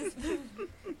 that is...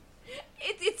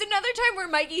 It's another time where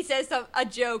Mikey says a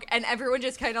joke and everyone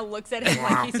just kind of looks at him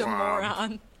like he's a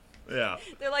moron. Yeah.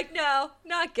 They're like, no,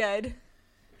 not good.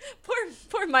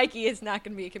 Poor Mikey is not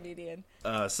going to be a comedian.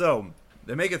 So,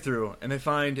 they make it through, and they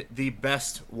find the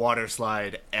best water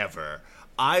slide ever.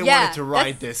 I Yeah, wanted to ride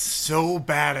that's- this so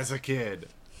bad as a kid.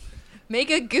 Make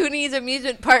a Goonies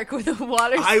amusement park with a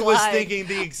water slide. I was thinking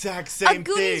the exact same a thing.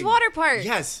 Goonies water park.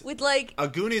 Yes. With like, A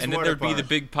Goonies And then water there'd be park. the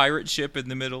big pirate ship in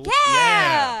the middle.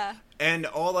 yeah. And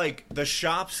all like the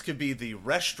shops could be the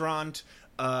restaurant.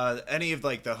 Any of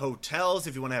like the hotels,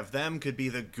 if you want to have them, could be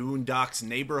the Goondocks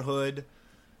neighborhood.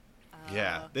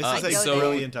 Yeah, this is a so-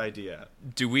 brilliant idea.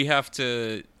 Do we have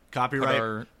to Copyright,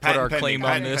 put patent our pending, claim on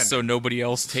patent this so pending. nobody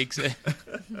else takes it?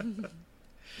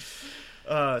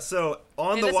 So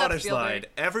on Hit the us up, water Spielberg. slide,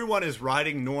 everyone is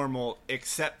riding normal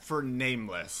except for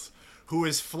Nameless, who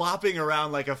is flopping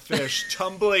around like a fish,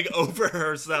 tumbling over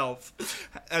herself,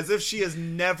 as if she has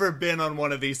never been on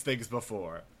one of these things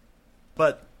before.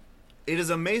 But it is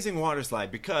amazing water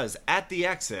slide because at the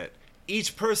exit,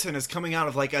 each person is coming out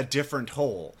of like a different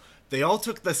hole. They all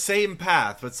took the same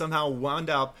path, but somehow wound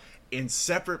up in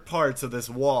separate parts of this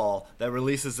wall that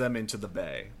releases them into the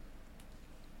bay.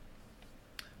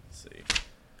 Let's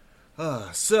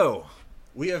see. So,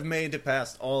 we have made it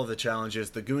past all of the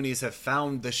challenges. The Goonies have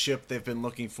found the ship they've been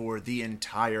looking for the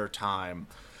entire time.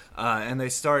 And they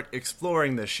start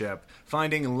exploring the ship,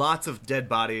 finding lots of dead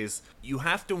bodies. You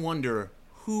have to wonder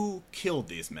who killed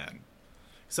these men.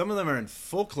 Some of them are in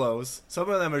full clothes. Some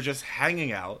of them are just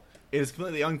hanging out. It is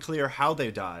completely unclear how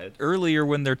they died. Earlier,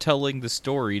 when they're telling the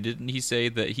story, didn't he say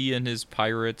that he and his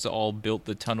pirates all built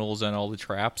the tunnels and all the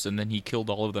traps, and then he killed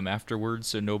all of them afterwards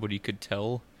so nobody could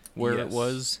tell where it Yes.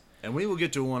 was? And we will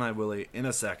get to One-Eyed Willie in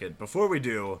a second. Before we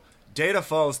do, Data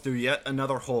falls through yet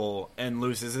another hole and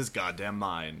loses his goddamn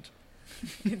mind.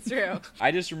 It's true.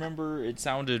 I just remember it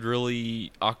sounded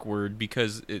really awkward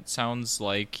because it sounds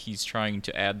like he's trying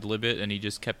to ad-lib it, and he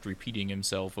just kept repeating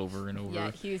himself over and over.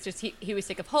 Yeah, he was just he was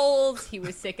sick of holes. He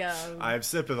was sick of. I'm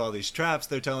sick of all these traps.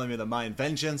 They're telling me that my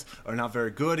inventions are not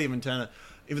very good, even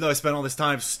though I spent all this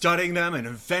time studying them and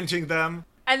inventing them.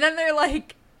 And then they're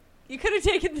like, "You could have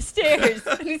taken the stairs."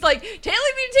 And he's like, "Telling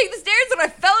me to take the stairs when I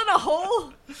fell in a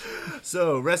hole."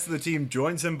 So, rest of the team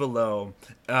joins him below,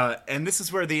 and this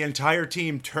is where the entire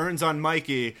team turns on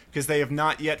Mikey because they have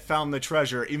not yet found the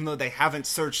treasure, even though they haven't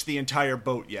searched the entire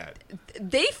boat yet.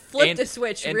 They flipped the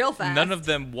switch and real fast. None of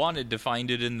them wanted to find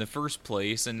it in the first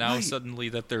place, and now Right. suddenly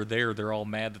that they're there, they're all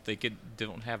mad that they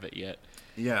don't have it yet.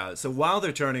 Yeah, so while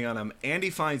they're turning on him, Andy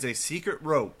finds a secret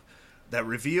rope that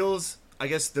reveals, I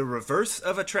guess, the reverse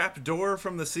of a trap door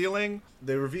from the ceiling.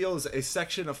 It reveals a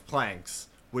section of planks,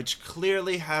 which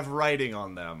clearly have writing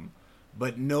on them,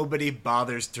 but nobody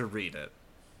bothers to read it.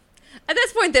 At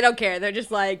this point, they don't care. They're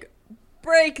just like,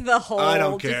 break the hole. I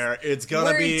don't Just- care. It's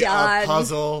gonna we're be done. a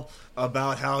puzzle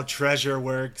about how treasure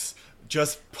works.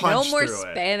 Just punch No more through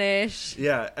it. Spanish.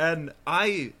 Yeah, and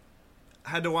I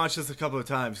had to watch this a couple of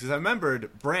times because I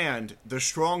remembered Brand, the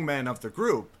strongman of the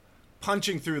group,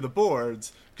 punching through the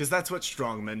boards because that's what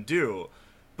strongmen do.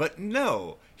 But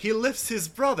no, he lifts his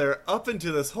brother up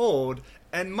into this hold,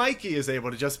 and Mikey is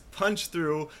able to just punch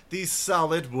through these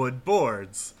solid wood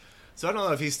boards. So I don't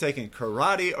know if he's taking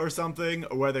karate or something,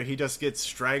 or whether he just gets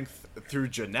strength through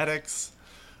genetics.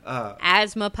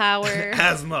 Asthma power.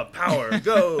 Asthma power,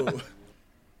 go!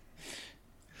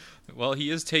 Well, he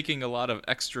is taking a lot of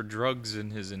extra drugs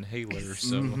in his inhaler,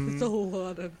 so... It's a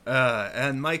lot of.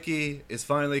 And Mikey is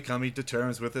finally coming to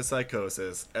terms with his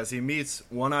psychosis as he meets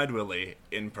One-Eyed Willie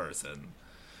in person.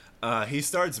 He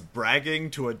starts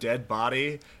bragging to a dead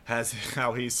body as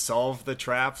how he solved the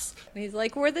traps. And he's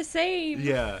like, we're the same.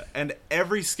 Yeah, and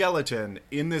every skeleton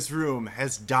in this room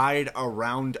has died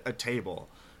around a table,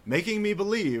 making me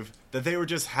believe that they were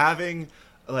just having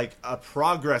like a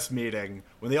progress meeting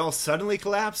when they all suddenly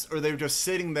collapsed, or they were just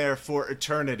sitting there for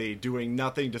eternity doing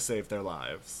nothing to save their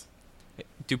lives.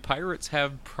 Do pirates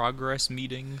have progress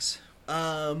meetings?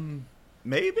 Maybe.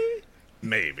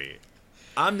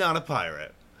 I'm not a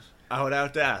pirate. I would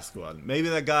have to ask one. Maybe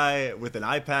that guy with an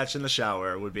eye patch in the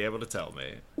shower would be able to tell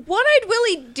me. One-Eyed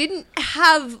Willie didn't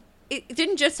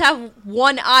just have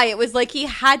one eye. It was like he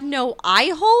had no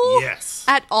eye hole. Yes.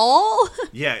 At all.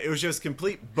 Yeah, it was just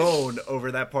complete bone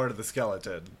over that part of the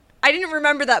skeleton. I didn't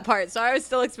remember that part, so I was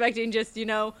still expecting just,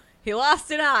 he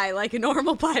lost an eye like a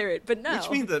normal pirate, but no. Which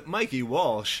means that Mikey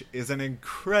Walsh is an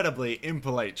incredibly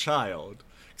impolite child.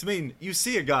 'Cause, you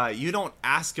see a guy, you don't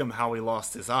ask him how he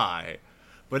lost his eye.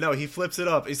 But no, he flips it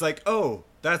up. He's like, oh,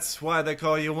 that's why they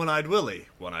call you One-Eyed Willie.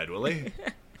 One-Eyed Willie.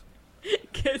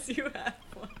 Because you have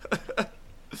one.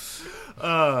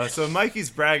 So Mikey's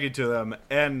bragging to them,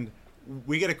 and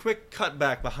we get a quick cut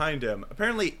back behind him.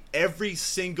 Apparently, every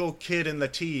single kid in the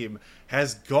team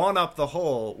has gone up the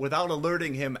hole without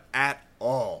alerting him at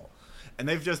all. And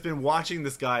they've just been watching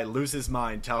this guy lose his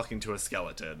mind talking to a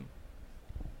skeleton.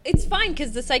 It's fine,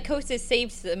 because the psychosis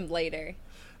saves them later.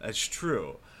 That's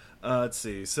true. Let's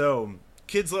see. So,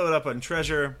 kids load up on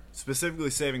treasure,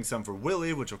 specifically saving some for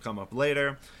Willie, which will come up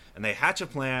later. And they hatch a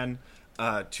plan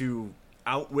to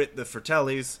outwit the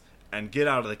Fratellis and get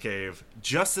out of the cave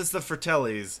just as the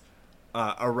Fratellis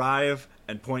arrive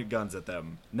and point guns at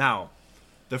them. Now,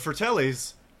 the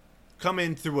Fratellis come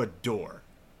in through a door.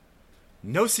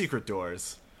 No secret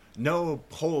doors. No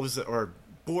holes or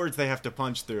boards they have to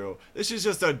punch through. This is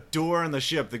just a door on the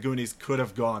ship the Goonies could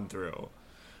have gone through.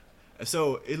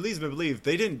 So it leads me to believe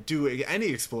they didn't do any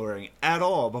exploring at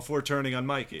all before turning on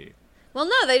Mikey. Well,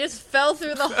 no, they just fell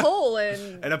through the hole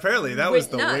and... And apparently that was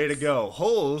the went way to nuts. go.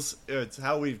 Holes, it's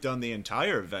how we've done the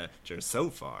entire adventure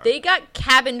so far. They got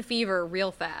cabin fever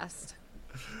real fast.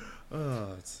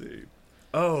 Let's see.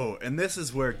 Oh, and this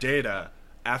is where Data,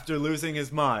 after losing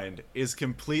his mind, is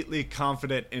completely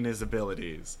confident in his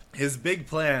abilities. His big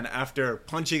plan after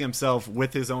punching himself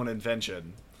with his own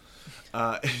invention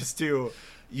is to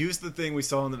use the thing we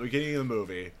saw in the beginning of the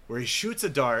movie, where he shoots a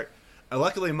dart, and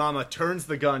luckily Mama turns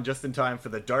the gun just in time for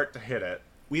the dart to hit it.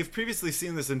 We have previously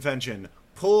seen this invention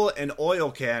pull an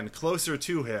oil can closer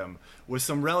to him with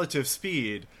some relative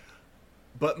speed,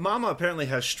 but Mama apparently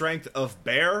has strength of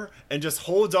bear and just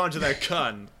holds onto that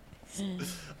gun.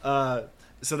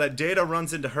 so that Data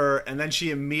runs into her, and then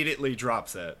she immediately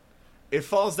drops it. It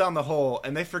falls down the hole,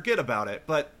 and they forget about it,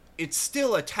 but it's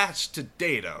still attached to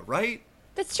Data, right?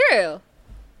 That's true.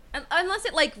 Unless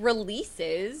it, like,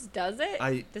 releases, does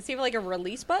it? Does he have, like, a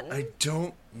release button? I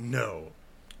don't know.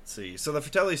 Let's see. So the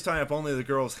Fratellis tie up only the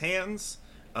girls' hands.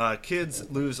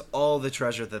 Kids lose all the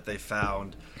treasure that they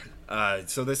found.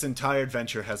 So this entire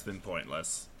adventure has been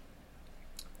pointless.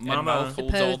 And Mouth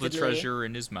holds all the Supposedly. treasure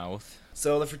in his mouth.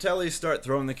 So the Fratellis start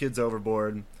throwing the kids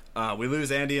overboard. We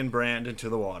lose Andy and Brand into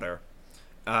the water.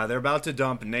 They're about to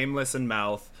dump Nameless and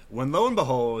Mouth, when lo and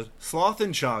behold, Sloth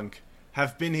and Chunk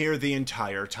have been here the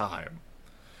entire time.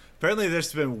 Apparently they've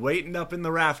just been waiting up in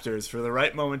the rafters for the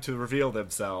right moment to reveal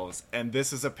themselves, and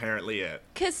this is apparently it.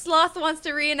 Because Sloth wants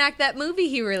to reenact that movie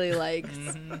he really likes.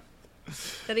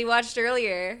 That he watched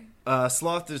earlier.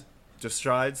 Sloth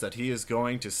decides that he is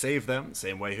going to save them,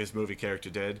 same way his movie character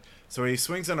did. So he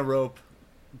swings on a rope,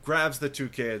 grabs the two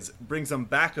kids, brings them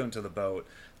back onto the boat,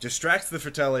 distracts the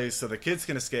Fratellis so the kids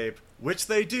can escape, which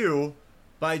they do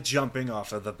by jumping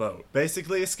off of the boat.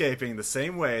 Basically escaping the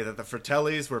same way that the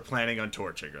Fratellis were planning on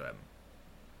torturing them.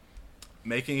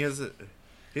 Making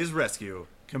his rescue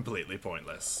completely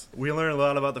pointless. We learn a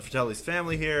lot about the Fratellis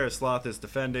family here as Sloth is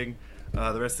defending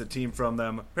the rest of the team from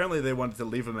them. Apparently they wanted to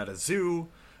leave him at a zoo.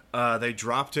 They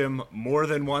dropped him more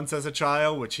than once as a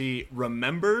child, which he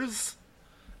remembers,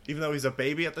 even though he's a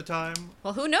baby at the time.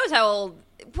 Well, who knows how old...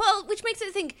 Well, which makes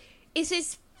it think, is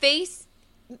his face...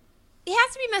 It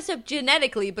has to be messed up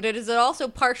genetically, but is it also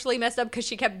partially messed up because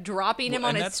she kept dropping him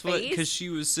on his face? Because she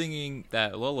was singing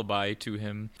that lullaby to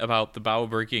him about the bow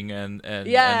breaking and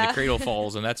Yeah. the cradle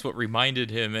falls, and that's what reminded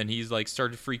him, and he's like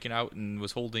started freaking out and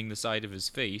was holding the side of his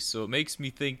face. So it makes me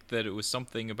think that it was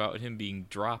something about him being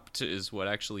dropped is what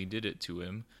actually did it to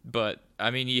him. But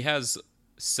I mean, he has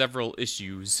several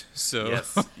issues, so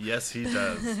Yes, he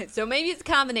does. So maybe it's a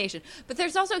combination. But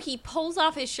there's also, he pulls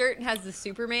off his shirt and has the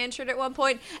Superman shirt at one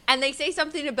point, and they say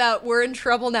something about, we're in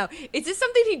trouble now. Is this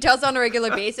something he does on a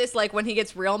regular basis? Like when he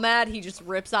gets real mad, he just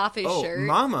rips off his shirt?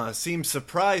 Mama seemed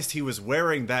surprised he was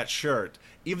wearing that shirt,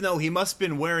 even though he must have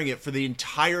been wearing it for the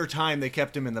entire time they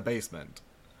kept him in the basement.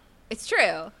 It's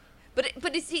true.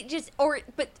 But is he just,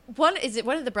 is it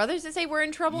one of the brothers that say we're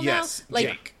in trouble Yes, now? Like,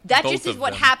 Jake. that Both just is of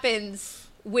what them. happens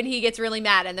when he gets really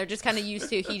mad, and they're just kind of used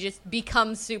to, he just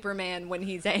becomes Superman when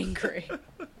he's angry.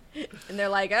 And they're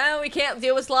like, oh, we can't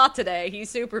deal with Sloth today.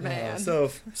 He's Superman. So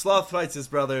Sloth fights his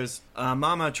brothers.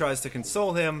 Mama tries to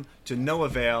console him to no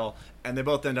avail, and they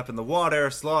both end up in the water.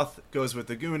 Sloth goes with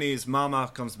the Goonies. Mama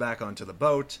comes back onto the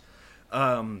boat.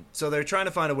 So they're trying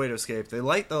to find a way to escape. They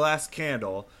light the last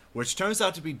candle, which turns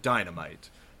out to be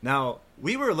dynamite. Now,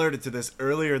 we were alerted to this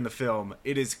earlier in the film.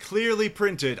 It is clearly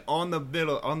printed on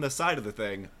the side of the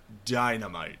thing,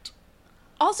 dynamite.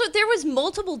 Also, there was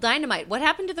multiple dynamite. What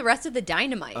happened to the rest of the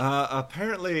dynamite?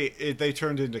 Apparently, they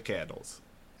turned into candles.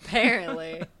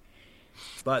 Apparently.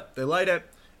 But they light it,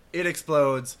 it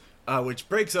explodes, which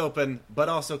breaks open, but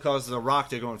also causes a rock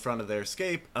to go in front of their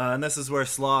escape. And this is where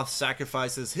Sloth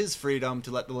sacrifices his freedom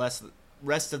to let the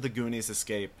rest of the Goonies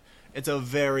escape. It's a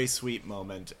very sweet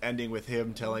moment, ending with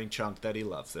him telling Chunk that he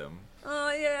loves him.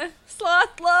 Oh, yeah.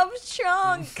 Sloth loves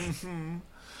Chunk.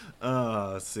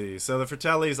 Let's see. So the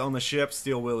Fratellis on the ship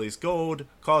steal Willie's gold,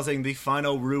 causing the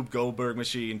final Rube Goldberg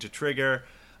machine to trigger,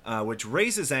 which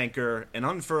raises anchor and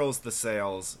unfurls the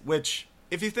sails, which,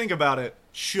 if you think about it,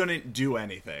 shouldn't do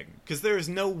anything, because there is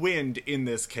no wind in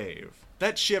this cave.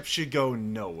 That ship should go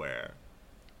nowhere.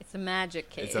 It's a magic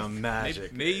cave. It's a magic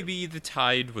cave. Maybe the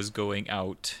tide was going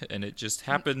out, and it just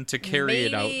happened to carry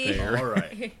it out Maybe. there. All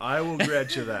right. I will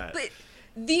grant you that. But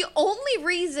the only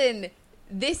reason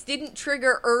this didn't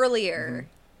trigger earlier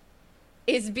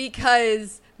is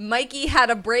because Mikey had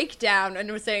a breakdown and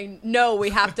was saying, no, we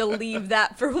have to leave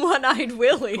that for One-Eyed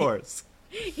Willie. Of course.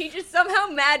 He just somehow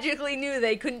magically knew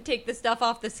they couldn't take the stuff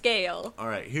off the scale. All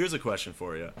right, here's a question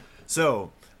for you.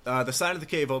 So, the side of the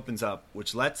cave opens up,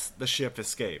 which lets the ship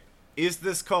escape. Is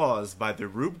this caused by the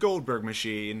Rube Goldberg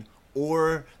machine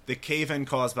or the cave-in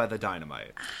caused by the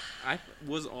dynamite?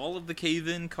 Was all of the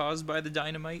cave-in caused by the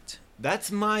dynamite?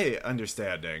 That's my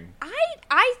understanding.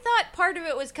 I thought part of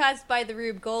it was caused by the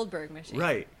Rube Goldberg machine.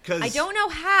 Right, because I don't know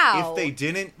how. if they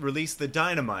didn't release the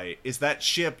dynamite, is that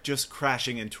ship just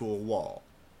crashing into a wall?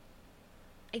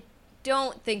 I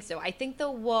don't think so. I think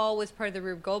the wall was part of the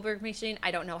Rube Goldberg machine.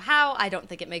 I don't know how. I don't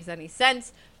think it makes any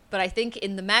sense. But I think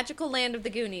in the magical land of the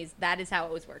Goonies, that is how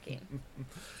it was working.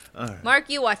 All right. Mark,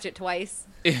 you watched it twice.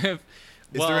 Is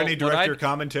there any director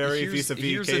commentary vis-a-vis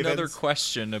Here's cave-ins? another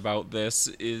question about this: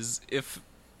 is if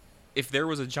there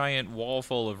was a giant wall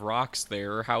full of rocks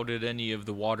there, how did any of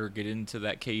the water get into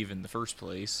that cave in the first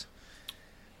place?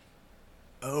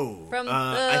 Oh, From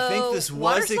I think the this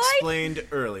water was slide? explained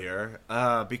earlier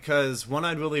because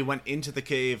One-Eyed Willie went into the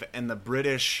cave and the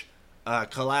British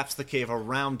collapsed the cave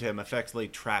around him, effectively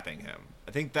trapping him.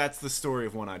 I think that's the story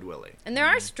of One-Eyed Willie. And there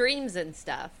are streams and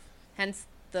stuff, hence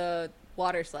the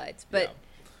water slides. But Yeah.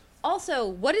 also,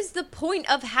 what is the point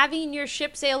of having your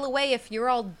ship sail away if you're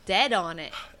all dead on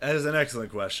it? That is an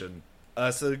excellent question.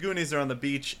 So the Goonies are on the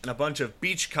beach, and a bunch of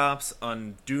beach cops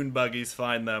on dune buggies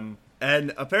find them.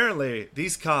 And apparently,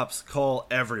 these cops call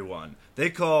everyone. They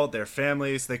call their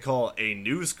families, they call a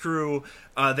news crew,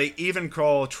 they even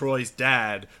call Troy's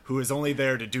dad, who is only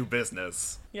there to do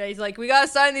business. Yeah, he's like, we gotta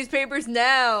sign these papers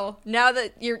now. Now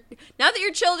that your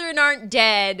children aren't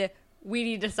dead, we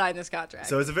need to sign this contract.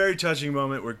 So it's a very touching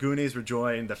moment where Goonies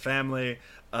rejoin the family.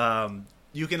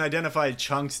 You can identify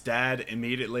Chunk's dad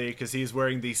immediately because he's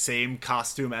wearing the same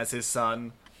costume as his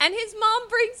son. and his mom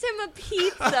brings him a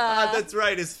pizza. That's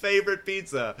right, his favorite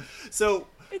pizza. So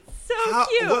It's so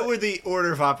cute. what were the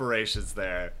order of operations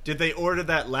there? Did they order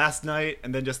that last night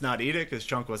and then just not eat it because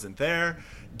Chunk wasn't there?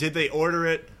 Did they order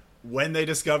it when they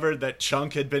discovered that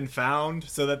Chunk had been found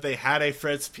so that they had a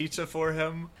Fred's Pizza for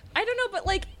him? I don't know, but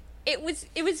like it was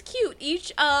cute.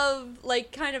 Each of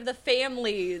like kind of the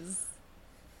families,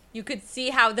 you could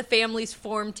see how the families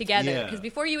formed together. Yeah. Because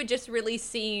before you had just really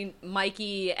seen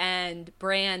Mikey and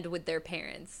Brand with their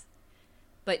parents,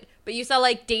 but you saw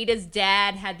like Data's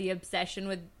dad had the obsession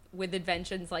with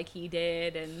inventions like he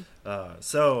did, and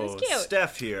So It was cute.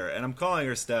 Steph here, and I'm calling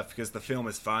her Steph because the film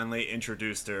has finally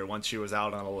introduced her once she was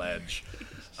out on a ledge.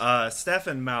 Steph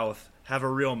and Mouth have a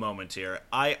real moment here.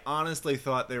 I honestly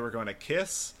thought they were going to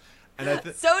kiss, and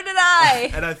so did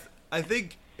I. and I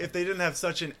think if they didn't have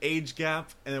such an age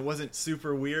gap and it wasn't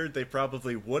super weird, they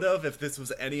probably would have if this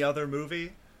was any other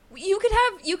movie. You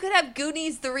could have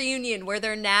Goonies the reunion where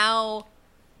they're now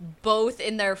both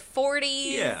in their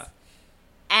 40s. Yeah.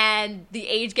 And the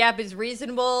age gap is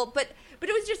reasonable, but it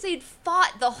was just they'd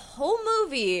fought the whole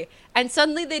movie and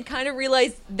suddenly they'd kind of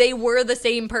realized they were the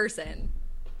same person.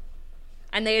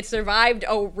 And they had survived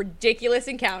a ridiculous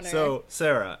encounter. So,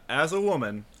 Sarah, as a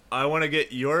woman, I want to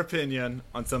get your opinion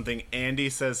on something Andy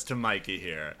says to Mikey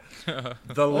here.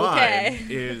 The line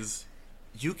is,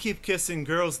 "You keep kissing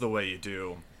girls the way you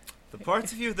do. The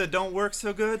parts of you that don't work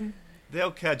so good,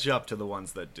 they'll catch up to the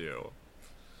ones that do."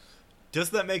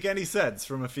 Does that make any sense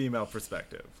from a female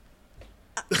perspective?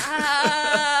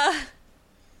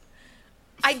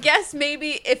 I guess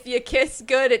maybe if you kiss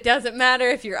good, it doesn't matter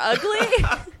if you're ugly.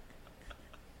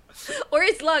 Or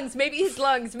his lungs. Maybe his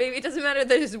lungs. Maybe it doesn't matter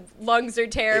that his lungs are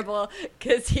terrible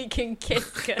because he can kiss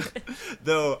good.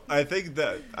 Though I think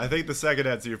the second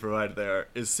answer you provided there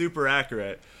is super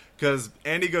accurate because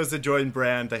Andy goes to join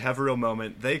Brand. They have a real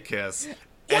moment. They kiss.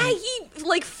 Yeah, and- he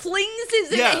like flings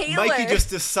his yeah. inhaler. Mikey just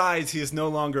decides he is no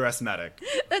longer asthmatic.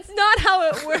 That's not how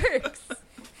it works.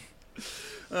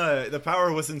 The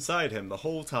power was inside him the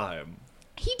whole time.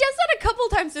 He does that a couple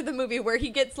times in the movie where he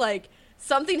gets like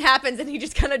something happens and he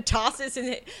just kind of tosses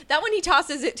it. That one he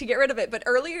tosses it to get rid of it, but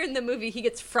earlier in the movie he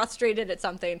gets frustrated at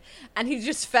something and he's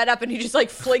just fed up and he just like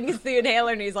flings the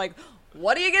inhaler and he's like,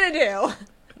 "What are you gonna do?"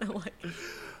 And I'm like,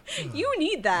 "You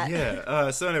need that." Yeah.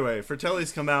 So anyway,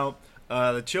 Fratelli's come out.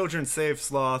 The children save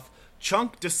Sloth.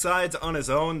 Chunk decides on his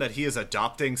own that he is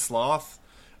adopting Sloth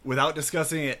without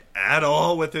discussing it at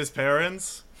all with his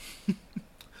parents.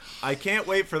 I can't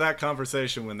wait for that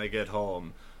conversation when they get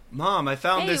home. "Mom, I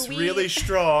found Hey, this really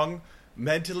strong,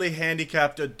 mentally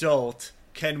handicapped adult.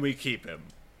 Can we keep him?"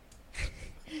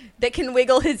 That can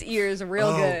wiggle his ears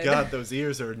real good. Oh God, those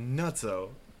ears are nutso.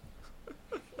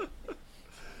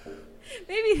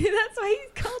 Maybe that's why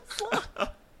he's called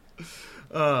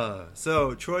Sloth.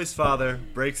 So Troy's father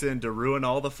breaks in to ruin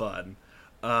all the fun,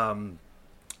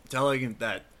 telling him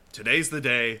that today's the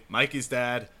day. Mikey's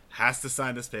dad has to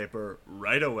sign this paper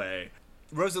right away.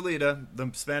 Rosalita, the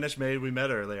Spanish maid we met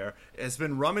earlier, has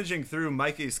been rummaging through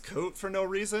Mikey's coat for no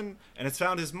reason, and has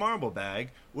found his marble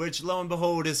bag, which, lo and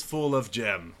behold, is full of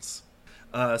gems.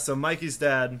 So Mikey's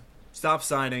dad stops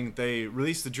signing. They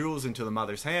release the jewels into the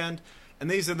mother's hand, and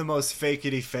these are the most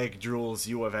fakety-fake jewels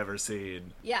you have ever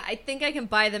seen. Yeah, I think I can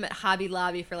buy them at Hobby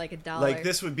Lobby for like $1. Like,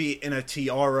 this would be in a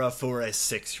tiara for a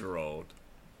 6-year-old.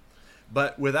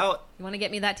 But without... You want to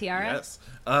get me that tiara? Yes.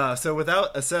 So without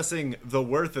assessing the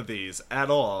worth of these at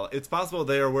all, it's possible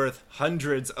they are worth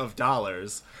hundreds of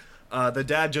dollars. The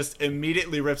dad just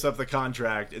immediately rips up the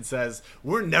contract and says,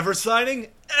 "We're never signing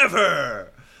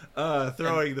ever!"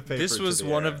 Throwing the paper This was to the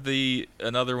one air. of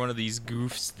another one of these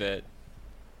goofs that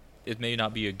it may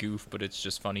not be a goof, but it's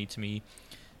just funny to me.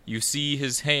 You see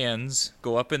his hands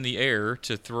go up in the air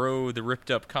to throw the ripped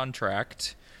up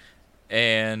contract,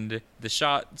 and the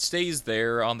shot stays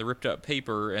there on the ripped up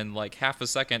paper, and like half a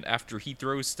second after he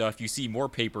throws stuff, you see more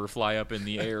paper fly up in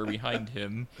the air behind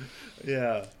him.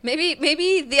 Yeah.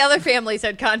 Maybe the other families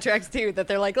had contracts too that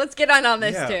they're like, let's get on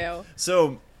this too.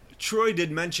 So Troy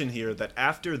did mention here that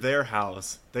after their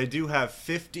house, they do have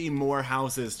 50 more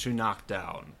houses to knock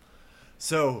down.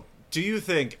 So do you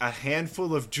think a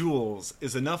handful of jewels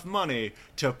is enough money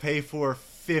to pay for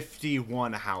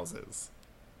 51 houses?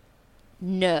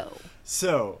 No.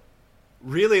 So,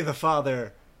 really the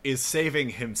father is saving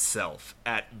himself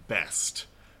at best.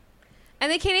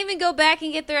 And they can't even go back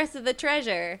and get the rest of the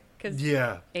treasure.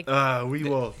 Yeah, we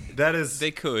will. That is They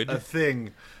could. a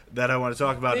thing that I want to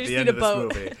talk about They at just the end need of a this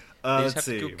boat. movie. They Let's just have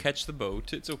see. to go catch the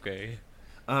boat. It's okay.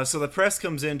 So the press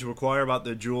comes in to inquire about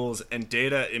the jewels, and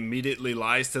Data immediately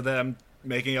lies to them,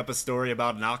 making up a story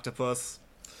about an octopus.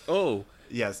 Oh,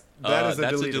 Yes, that is a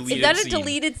that's a deleted deleted Is that a scene.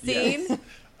 deleted scene?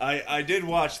 I did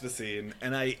watch the scene,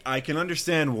 and I can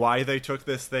understand why they took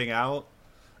this thing out,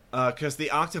 because the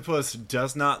octopus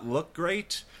does not look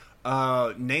great.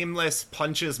 Nameless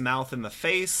punches Mouth in the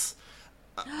face,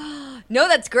 No,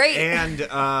 that's great.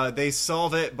 and they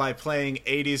solve it by playing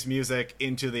 80s music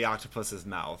into the octopus's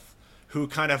mouth, who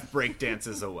kind of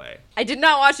breakdances away. I did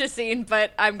not watch this scene,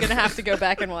 but I'm going to have to go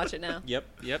back and watch it now.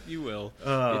 Yep, you will.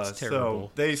 It's So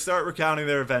terrible. they start recounting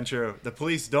their adventure. The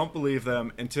police don't believe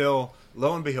them until,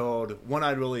 lo and behold,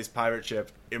 One-Eyed Willie's pirate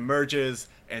ship emerges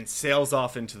and sails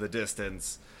off into the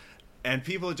distance. And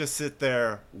people just sit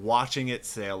there watching it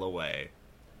sail away.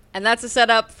 And that's a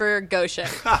setup for Goshen.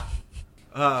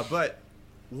 But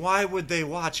why would they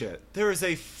watch it? There is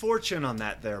a fortune on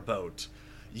that there boat.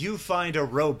 You find a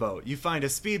rowboat, you find a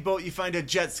speedboat, you find a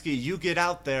jet ski, you get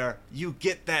out there, you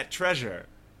get that treasure.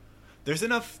 There's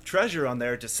enough treasure on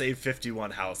there to save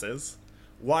 51 houses.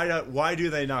 Why do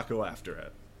they not go after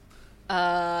it?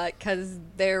 Because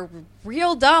they're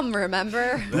real dumb,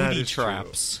 remember? That Booty is true.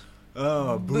 traps.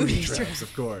 Oh, booty Booty traps,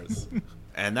 of course.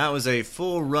 And that was a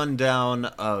full rundown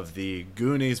of the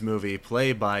Goonies movie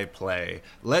play-by-play.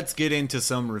 Let's get into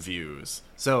some reviews.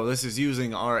 So this is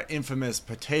using our infamous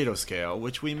potato scale,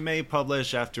 which we may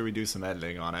publish after we do some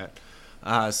editing on it.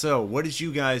 So what did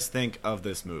you guys think of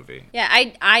this movie? Yeah,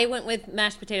 I went with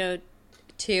mashed potato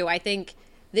too. I think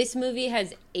this movie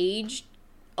has aged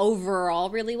overall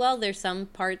really well. There's some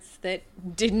parts that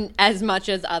didn't as much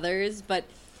as others, but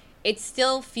it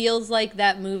still feels like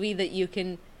that movie that you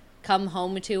can come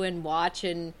home to and watch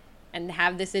and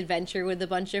have this adventure with a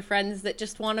bunch of friends that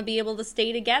just want to be able to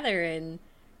stay together,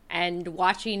 and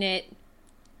watching it,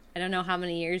 I don't know how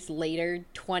many years later,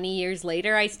 20 years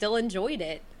later, I still enjoyed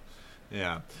it.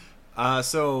 Yeah.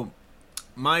 So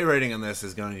my rating on this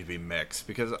is going to be mixed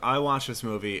because I watched this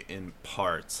movie in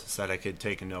parts so that I could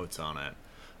take notes on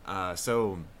it.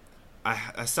 So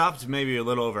I stopped maybe a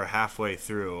little over halfway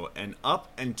through, and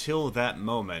up until that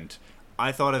moment,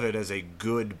 I thought of it as a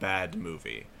good, bad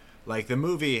movie. Like, the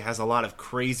movie has a lot of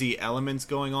crazy elements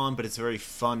going on, but it's very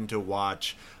fun to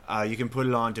watch. You can put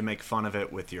it on to make fun of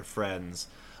it with your friends.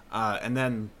 And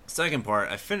then, second part,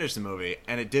 I finished the movie,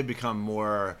 and it did become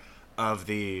more of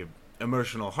the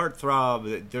emotional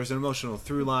heartthrob. There's an emotional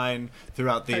through line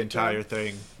throughout the entire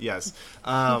thing. Yes.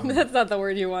 That's not the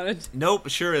word you wanted. Nope,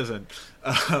 sure isn't.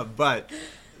 But,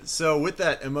 so with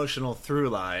that emotional through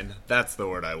line, that's the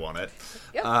word I wanted.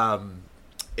 Yep.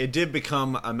 It did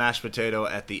become a mashed potato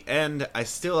at the end. I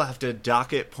still have to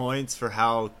docket points for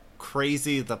how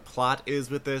crazy the plot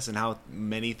is with this and how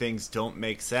many things don't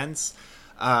make sense.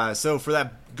 So for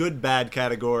that good bad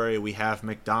category, we have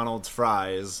McDonald's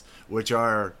fries, which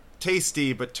are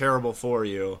tasty but terrible for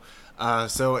you.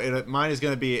 So mine is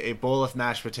going to be a bowl of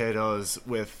mashed potatoes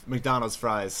with McDonald's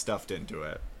fries stuffed into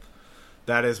it.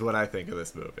 That is what I think of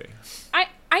this movie.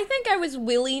 I think I was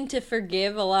willing to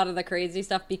forgive a lot of the crazy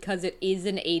stuff because it is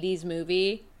an 80s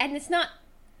movie and it's not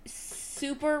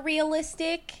super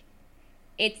realistic.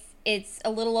 It's a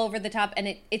little over the top,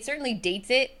 and it certainly dates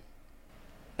it,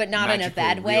 but not in a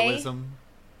bad way. Realism.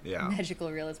 Yeah. Magical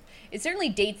realism. It certainly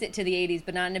dates it to the 80s,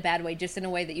 but not in a bad way, just in a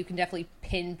way that you can definitely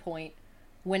pinpoint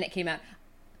when it came out.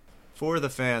 For the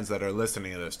fans that are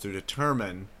listening to this to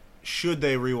determine should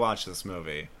they rewatch this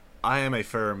movie, I am a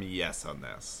firm yes on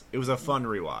this. It was a fun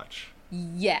rewatch.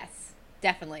 Yes,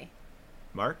 definitely.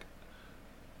 Mark?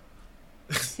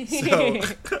 So,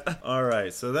 all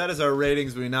right, so that is our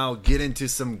ratings. We now get into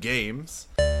some games.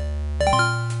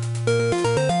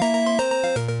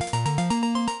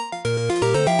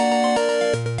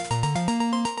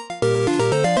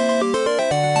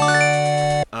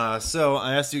 So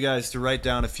I asked you guys to write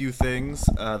down a few things.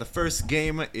 The first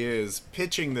game is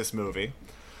pitching this movie.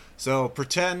 So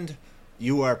pretend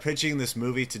you are pitching this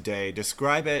movie today.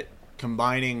 Describe it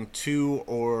combining 2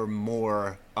 or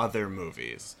more other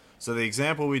movies. So the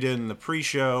example we did in the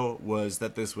pre-show was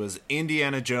that this was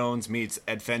Indiana Jones meets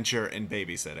Adventure in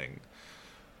Babysitting.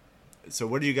 So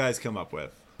what do you guys come up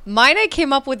with? Mine I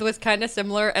came up with was kind of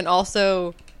similar and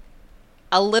also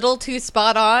a little too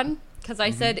spot on because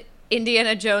I said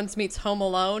Indiana Jones meets Home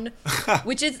Alone,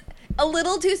 which is a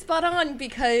little too spot on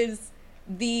because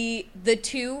the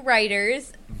 2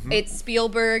 writers, it's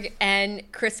Spielberg and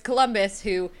Chris Columbus,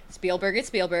 who Spielberg is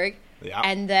Spielberg, Yeah.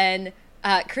 and then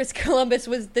Chris Columbus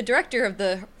was the director of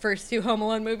the first 2 Home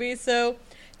Alone movies, so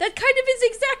that kind of is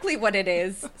exactly what it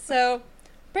is. So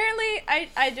apparently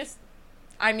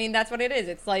I mean, that's what it is.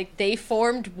 It's like they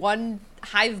formed one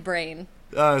hive brain.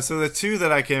 So the 2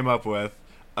 that I came up with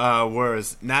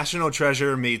was National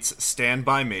Treasure meets Stand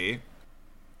By Me,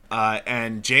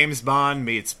 and James Bond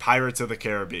meets Pirates of the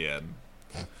Caribbean.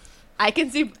 I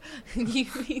can see you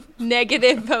mean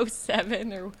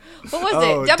 -07 or what was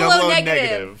Oh, it? Double O negative.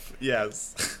 negative.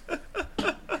 Yes.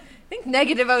 I think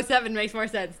 -07 makes more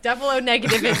sense. Double O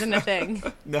negative isn't a thing.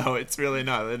 No, it's really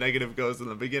not. The negative goes in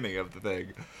the beginning of the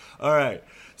thing. All right.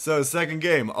 So second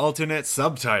game, alternate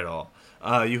subtitle.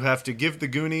 You have to give the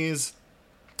Goonies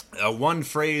a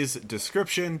one-phrase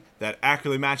description that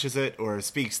accurately matches it or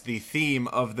speaks the theme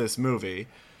of this movie.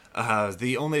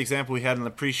 The only example we had in the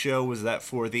pre-show was that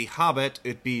for The Hobbit,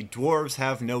 it'd be Dwarves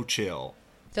Have No Chill.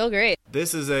 Still great.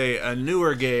 This is a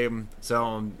newer game,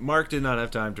 so Mark did not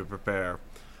have time to prepare.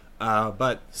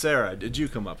 But Sarah, did you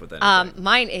come up with anything?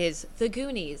 Mine is The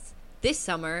Goonies. This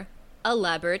summer,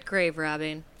 elaborate grave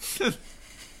robbing.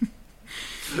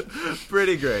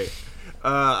 Pretty great.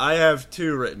 I have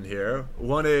 2 written here.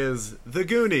 One is The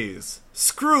Goonies.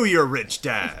 Screw your rich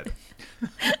dad.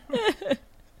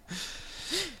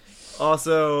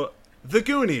 Also, The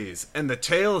Goonies and the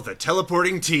Tale of the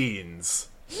Teleporting Teens.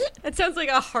 That sounds like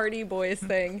a Hardy Boys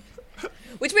thing.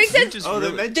 Which makes sense. Just Oh, they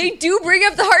really, mentioned- They do bring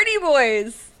up the Hardy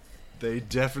Boys. They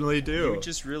definitely do. you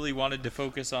just really wanted to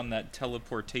focus on that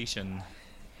teleportation.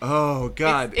 Oh,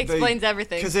 God. Explains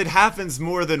everything. Because it happens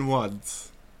more than once.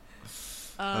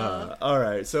 All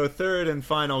right, so third and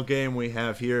final game we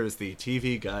have here is the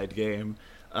TV guide game.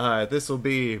 This will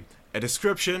be a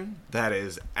description that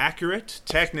is accurate,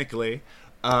 technically,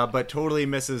 but totally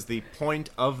misses the point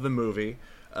of the movie.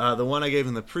 The one I gave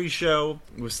in the pre-show,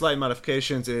 with slight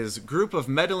modifications, is Group of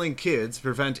Meddling Kids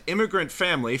Prevent Immigrant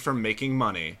Family from Making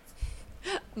Money.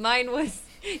 Mine was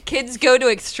kids go to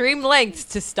extreme lengths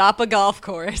to stop a golf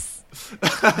course.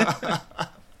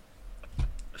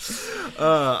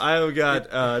 I've got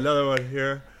another one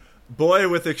here. Boy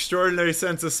with extraordinary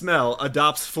sense of smell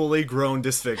adopts fully grown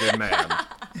disfigured man.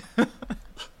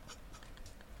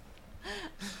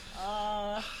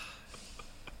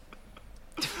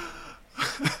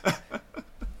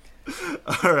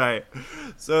 All right.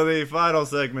 So the final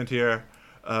segment here,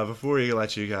 before we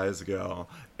let you guys go,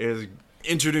 is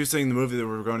introducing the movie that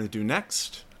we're going to do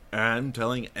next and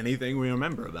telling anything we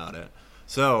remember about it.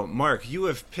 So, Mark, you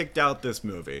have picked out this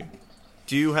movie.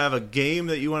 Do you have a game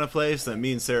that you want to play so that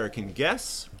me and Sarah can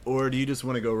guess, or do you just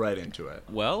want to go right into it?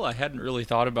 Well, I hadn't really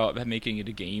thought about making it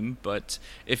a game, but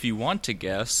if you want to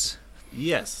guess,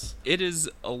 Yes. it is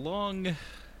along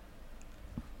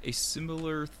a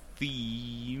similar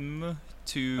theme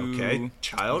to Okay,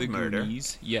 child the murder.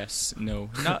 Goonies. Yes, no,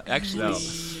 not actually.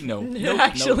 No. No,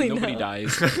 Actually, nobody no.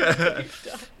 dies.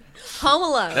 Home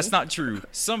Alone. That's not true.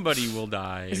 Somebody will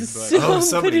die. But, Oh, somebody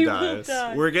Somebody will dies.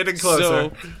 die. We're getting closer.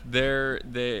 so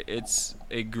it's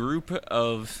a group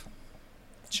of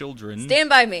children Stand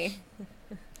by me.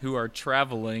 who are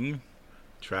traveling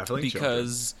Traveling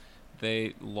because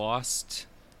they lost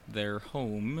their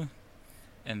home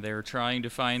and they're trying to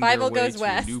find their Five-O way goes to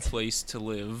west. a new place to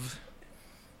live.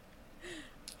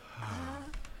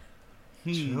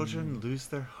 Children lose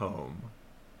their home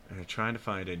and are trying to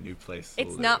find a new place to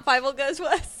It's live. not Five Goes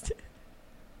West.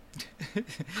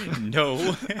 No.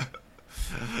 Land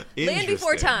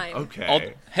Before Interesting. Time.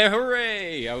 Okay. Hey,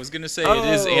 hooray! I was gonna say it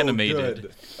is animated.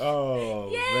 Good. Oh,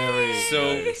 very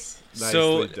So- nice.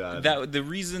 So Nicely done. that the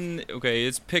reason, okay,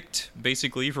 it's picked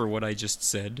basically for what I just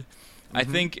said. I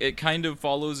think it kind of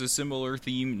follows a similar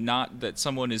theme, not that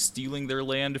someone is stealing their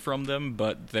land from them,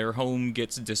 but their home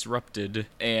gets disrupted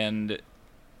and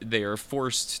they are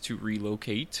forced to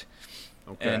relocate.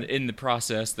 okay. And in the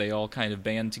process, they all kind of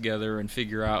band together and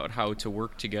figure out how to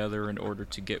work together in order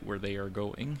to get where they are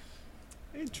going.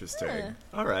 Interesting. Huh.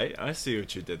 All right, I see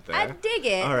what you did there. I dig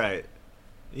it. All right.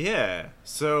 Yeah.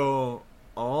 So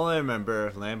all I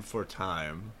remember, Land Before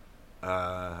Time.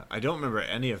 I don't remember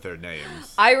any of their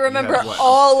names. I remember You had what?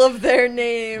 all of their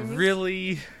names.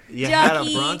 Really? You had a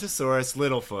Ducky. Brontosaurus,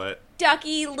 Littlefoot.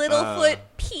 Ducky, Littlefoot,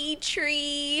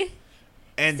 Petrie.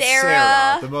 And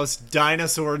Sarah. the most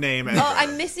dinosaur name ever. Oh,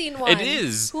 I'm missing one. It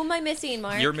is. Who am I missing,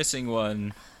 Mark? You're missing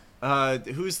one.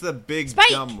 Who's the big Spike.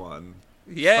 dumb one?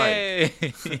 Yay!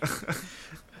 See,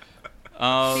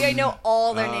 I know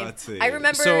all their names. let's see. I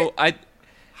remember. So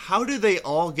How do they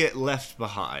all get left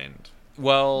behind?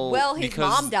 Well, his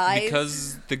because, mom dies.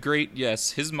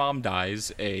 Because his mom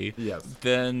dies, Yes.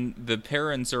 Then the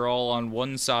parents are all on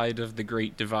one side of the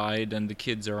Great Divide and the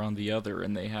kids are on the other,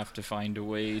 and they have to find a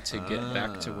way to get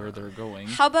back to where they're going.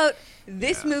 How about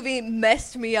this movie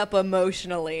messed me up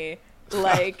emotionally?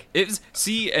 Like, It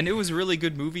was a really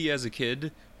good movie as a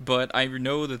kid, but I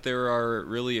know that there are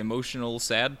really emotional,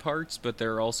 sad parts, but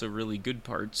there are also really good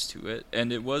parts to it.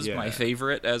 And it was my Yeah.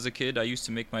 favorite as a kid. I used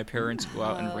to make my parents go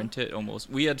out and rent it almost.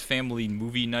 We had family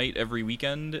movie night every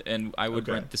weekend, and I would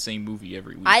Okay. rent the same movie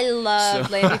every week. I love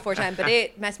So- Land Before Time, but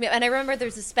it messed me up. And I remember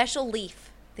there's a special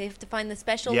leaf. They have to find the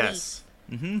special Yes.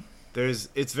 Mm-hmm.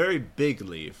 It's very big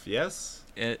leaf, yes?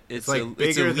 It's like a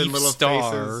bigger leaf than Little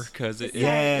star Faces. because it, leaf.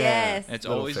 Yes. it's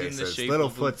Little always in the Faces. shape Little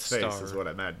of a Foot's face star. is what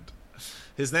I meant.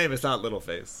 His name is not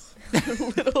Littleface.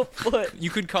 Littlefoot. You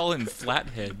could call him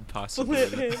Flathead,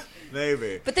 possibly.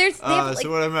 Maybe. But there's they have, like,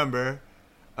 so what I remember,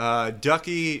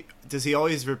 Ducky, does he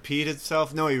always repeat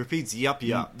himself? No, he repeats yup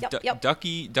yup. Yep.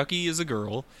 Ducky is a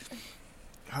girl.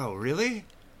 Oh, really?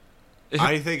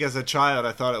 I think as a child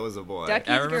I thought it was a boy. Ducky-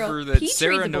 I He's a girl. remember that Petrie's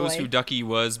Sarah a knows boy. who Ducky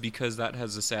was because that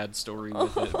has a sad story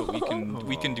with it, but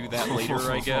we can do that later,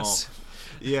 I guess.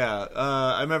 Yeah,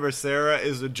 I remember Sarah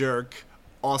is a jerk,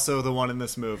 also the one in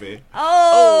this movie.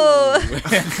 Oh!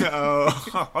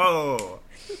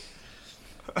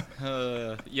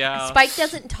 Yeah. Spike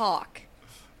doesn't talk.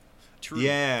 True.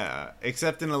 Yeah,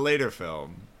 except in a later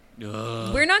film.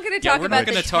 Ugh. We're not going to Yeah, talk we're about not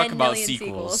going the to talk 10 about million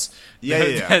sequels.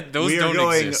 Yeah. Those we are don't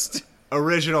going exist.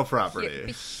 original Pu-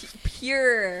 property.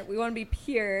 Pure. We want to be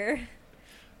pure.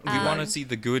 We want to see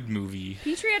the good movie.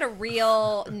 Petrie had a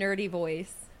real nerdy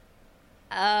voice.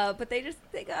 But they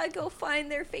gotta go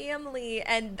find their family,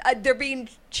 and they're being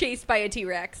chased by a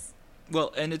T-Rex.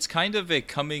 Well, and it's kind of a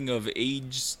coming of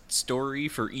age story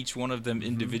for each one of them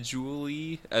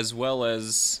individually, as well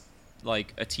as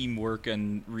like a teamwork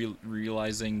and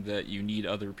realizing that you need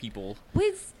other people.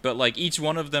 But like each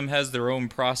one of them has their own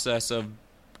process of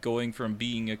going from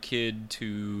being a kid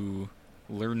to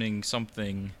learning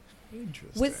something.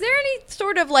 Interesting. Was there any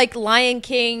sort of like Lion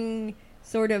King,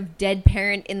 sort of dead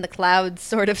parent in the clouds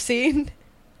sort of scene?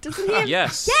 Doesn't he? Have...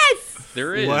 Yes. Yes.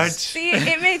 There is. What? See,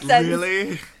 it made sense.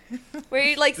 Really? Where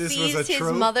he like This was sees a his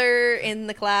trope? mother in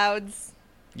the clouds.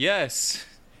 Yes.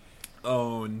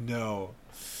 Oh no.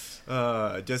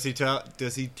 Does she tell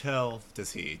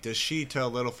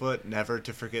Littlefoot never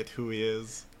to forget who he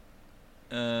is?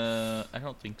 I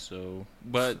don't think so.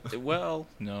 But, well,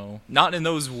 no. Not in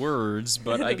those words,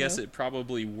 but I guess it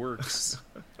probably works.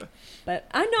 But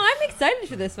I know I'm excited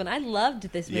for this one. I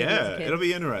loved this movie as Yeah, a kid. it'll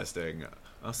be interesting.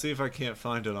 I'll see if I can't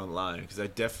find it online because I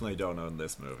definitely don't own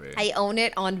this movie. I own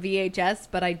it on VHS,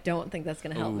 but I don't think that's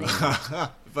gonna help me.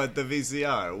 But the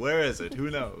VCR, where is it? Who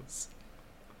knows?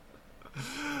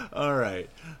 All right.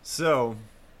 So,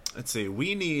 let's see.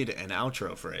 We need an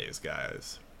outro phrase,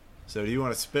 guys. So, do you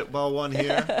want to spitball one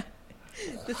here?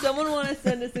 Does someone want to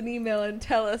send us an email and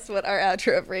tell us what our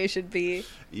outro phrase should be?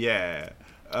 Yeah.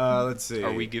 Let's see.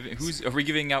 Are we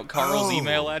giving out Carl's Oh.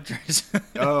 email address?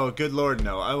 Oh, good lord,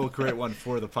 no. I will create one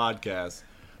for the podcast.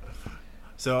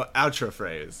 So, outro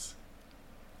phrase.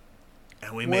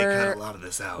 And we may cut a lot of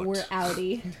this out. We're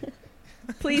outie.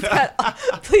 Please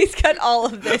cut all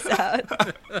of this out.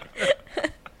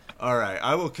 All right,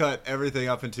 I will cut everything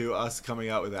up into us coming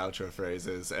out with outro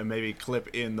phrases and maybe clip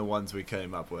in the ones we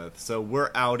came up with. So we're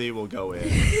outie will go in.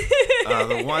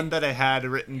 The one that I had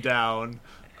written down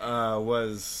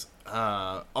was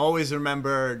always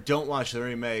remember, don't watch the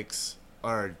remakes,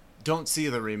 or don't see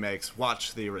the remakes,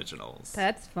 watch the originals.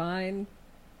 That's fine.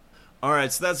 All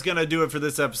right, so that's going to do it for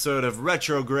this episode of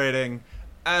Retrograding.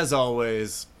 As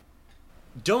always,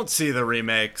 don't see the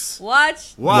remakes.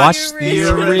 Watch Watch the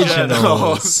original.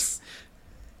 originals.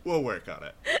 We'll work on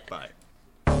it. Bye.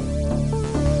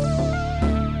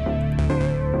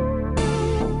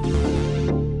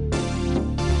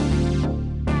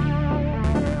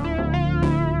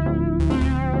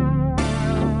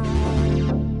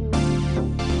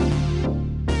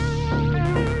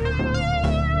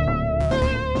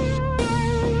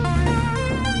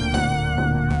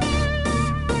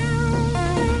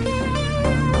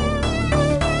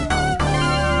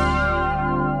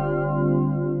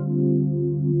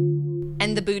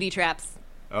 And the booty traps.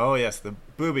 Oh, yes, the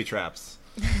booby traps.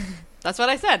 That's what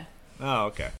I said. Oh,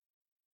 okay.